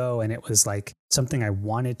 months ago. And it was like something I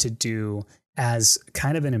wanted to do as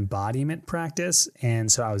kind of an embodiment practice.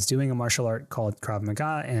 And so I was doing a martial art called Krav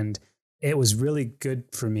Maga, and it was really good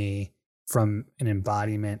for me from an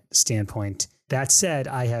embodiment standpoint. That said,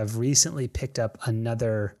 I have recently picked up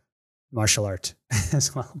another martial art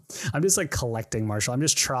as well. I'm just like collecting I'm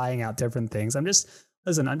just trying out different things. I just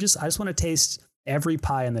want to taste every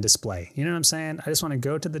pie in the display. You know what I'm saying? I just want to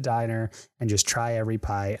go to the diner and just try every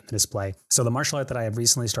pie in the display. So the martial art that I have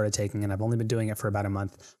recently started taking, and I've only been doing it for about a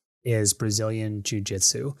month, is Brazilian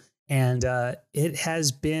Jiu-Jitsu. And it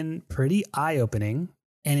has been pretty eye-opening,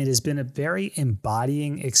 and it has been a very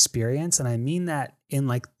embodying experience. And I mean that in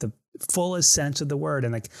like the fullest sense of the word.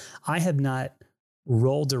 And like, I have not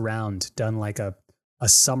rolled around, done like a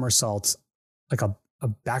somersault, like a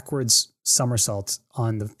backwards somersault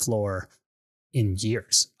on the floor in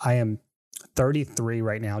years. I am 33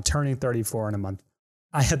 right now, turning 34 in a month.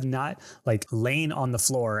 I have not like lain on the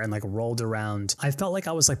floor and like rolled around. I felt like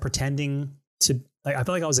I was like pretending to, like, I felt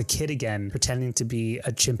like I was a kid again, pretending to be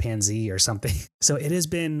a chimpanzee or something. So it has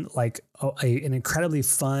been like an incredibly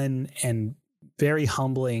fun and very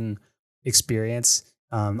humbling experience.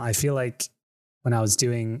 I feel like when I was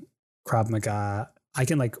doing Krav Maga, I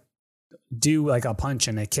can like do like a punch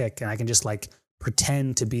and a kick, and I can just like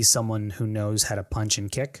pretend to be someone who knows how to punch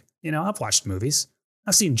and kick. You know, I've watched movies.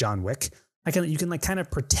 I've seen John Wick. You can like kind of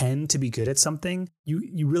pretend to be good at something.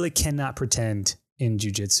 You really cannot pretend in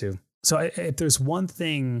jiu-jitsu. So if there's one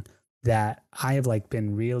thing that I have like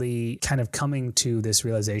been really kind of coming to this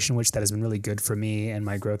realization, which that has been really good for me and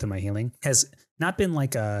my growth and my healing, has not been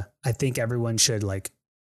like I think everyone should like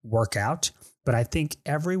work out, but I think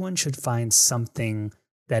everyone should find something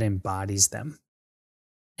that embodies them.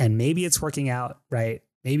 And maybe it's working out, right?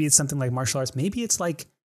 Maybe it's something like martial arts. Maybe it's like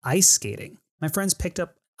ice skating. My friends picked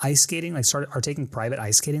up ice skating, are taking private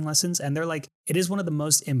ice skating lessons. And they're like, it is one of the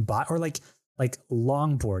most or like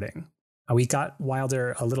longboarding. We got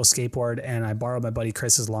Wilder a little skateboard and I borrowed my buddy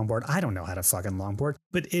Chris's longboard. I don't know how to fucking longboard,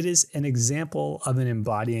 but it is an example of an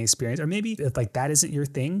embodying experience. Or maybe if like that isn't your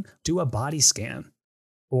thing, do a body scan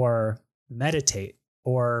or meditate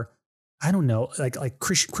or I don't know, like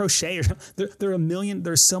crochet or there are a million,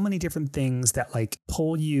 there's so many different things that like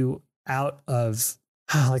pull you out of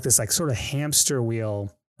like this like sort of hamster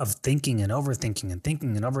wheel of thinking and overthinking and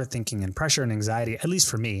thinking and overthinking and pressure and anxiety, at least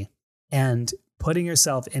for me. And putting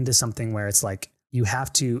yourself into something where it's like you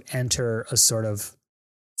have to enter a sort of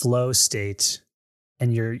flow state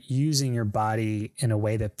and you're using your body in a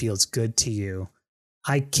way that feels good to you.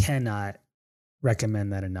 I cannot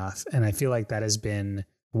recommend that enough. And I feel like that has been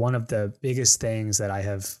one of the biggest things that I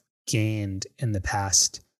have gained in the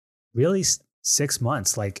past really 6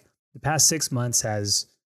 months. Like the past 6 months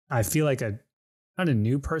I feel like not a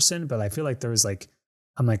new person, but I feel like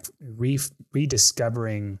I'm like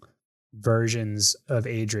rediscovering versions of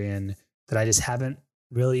Adrian that I just haven't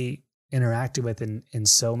really interacted with in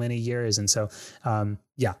so many years. And so, I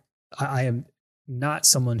am not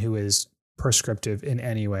someone who is prescriptive in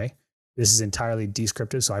any way. This is entirely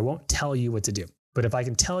descriptive. So I won't tell you what to do, but if I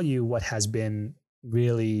can tell you what has been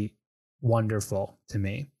really wonderful to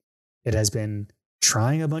me, it has been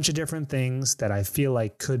trying a bunch of different things that I feel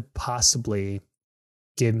like could possibly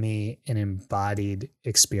give me an embodied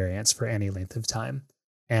experience for any length of time.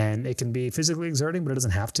 And it can be physically exerting, but it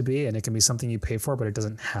doesn't have to be. And it can be something you pay for, but it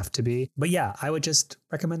doesn't have to be. But yeah, I would just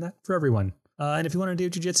recommend that for everyone. And if you want to do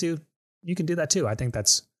jiu-jitsu, you can do that too. I think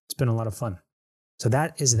it's been a lot of fun. So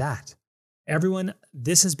that is that. Everyone,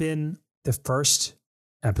 this has been the first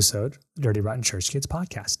episode of the Dirty Rotten Church Kids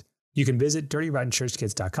podcast. You can visit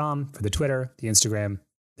dirtyrottenchurchkids.com for the Twitter, the Instagram,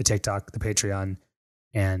 the TikTok, the Patreon,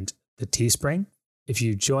 and the Teespring. If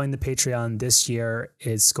you join the Patreon this year,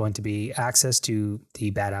 it's going to be access to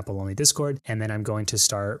the Bad Apple Only Discord. And then I'm going to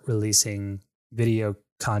start releasing video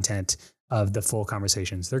content of the full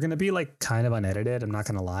conversations. They're going to be like kind of unedited. I'm not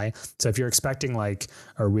going to lie. So if you're expecting like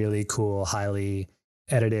a really cool, highly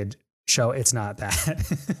edited show, it's not that.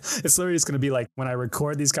 It's literally just going to be like when I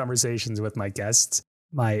record these conversations with my guests,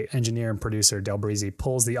 my engineer and producer, Del Breezy,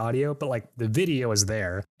 pulls the audio, but like the video is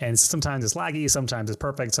there. And sometimes it's laggy, sometimes it's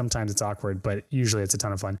perfect, sometimes it's awkward, but usually it's a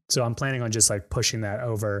ton of fun. So I'm planning on just like pushing that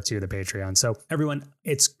over to the Patreon. So everyone,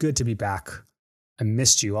 it's good to be back. I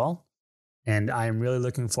missed you all. And I am really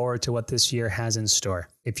looking forward to what this year has in store.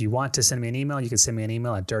 If you want to send me an email, you can send me an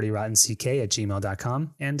email at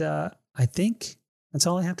dirtyrottenck@gmail.com. And I think that's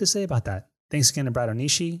all I have to say about that. Thanks again to Brad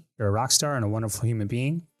Onishi. You're a rock star and a wonderful human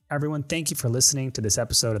being. Everyone, thank you for listening to this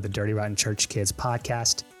episode of the Dirty Rotten Church Kids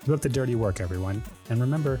podcast. Keep up the dirty work, everyone. And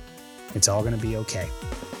remember, it's all going to be okay.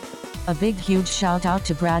 A big huge shout out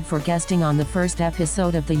to Brad for guesting on the first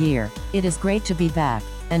episode of the year. It is great to be back,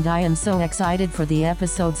 and I am so excited for the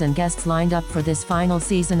episodes and guests lined up for this final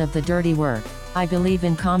season of the dirty work. I believe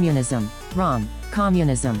in communism. Wrong.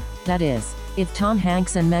 Communism. That is, if Tom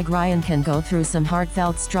Hanks and Meg Ryan can go through some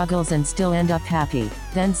heartfelt struggles and still end up happy,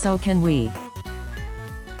 then so can we.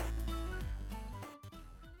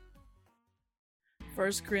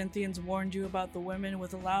 1 Corinthians warned you about the women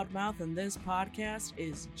with a loud mouth, and this podcast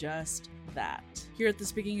is just that. Here at the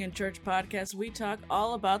Speaking in Church podcast, we talk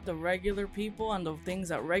all about the regular people and the things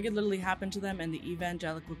that regularly happen to them in the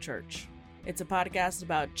evangelical church. It's a podcast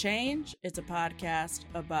about change, it's a podcast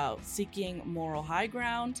about seeking moral high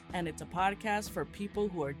ground, and it's a podcast for people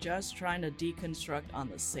who are just trying to deconstruct on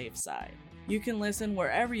the safe side. You can listen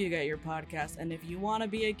wherever you get your podcast, and if you want to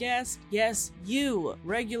be a guest, yes, you,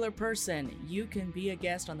 regular person, you can be a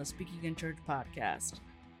guest on the Speaking in Church podcast.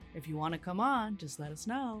 If you want to come on, just let us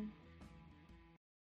know.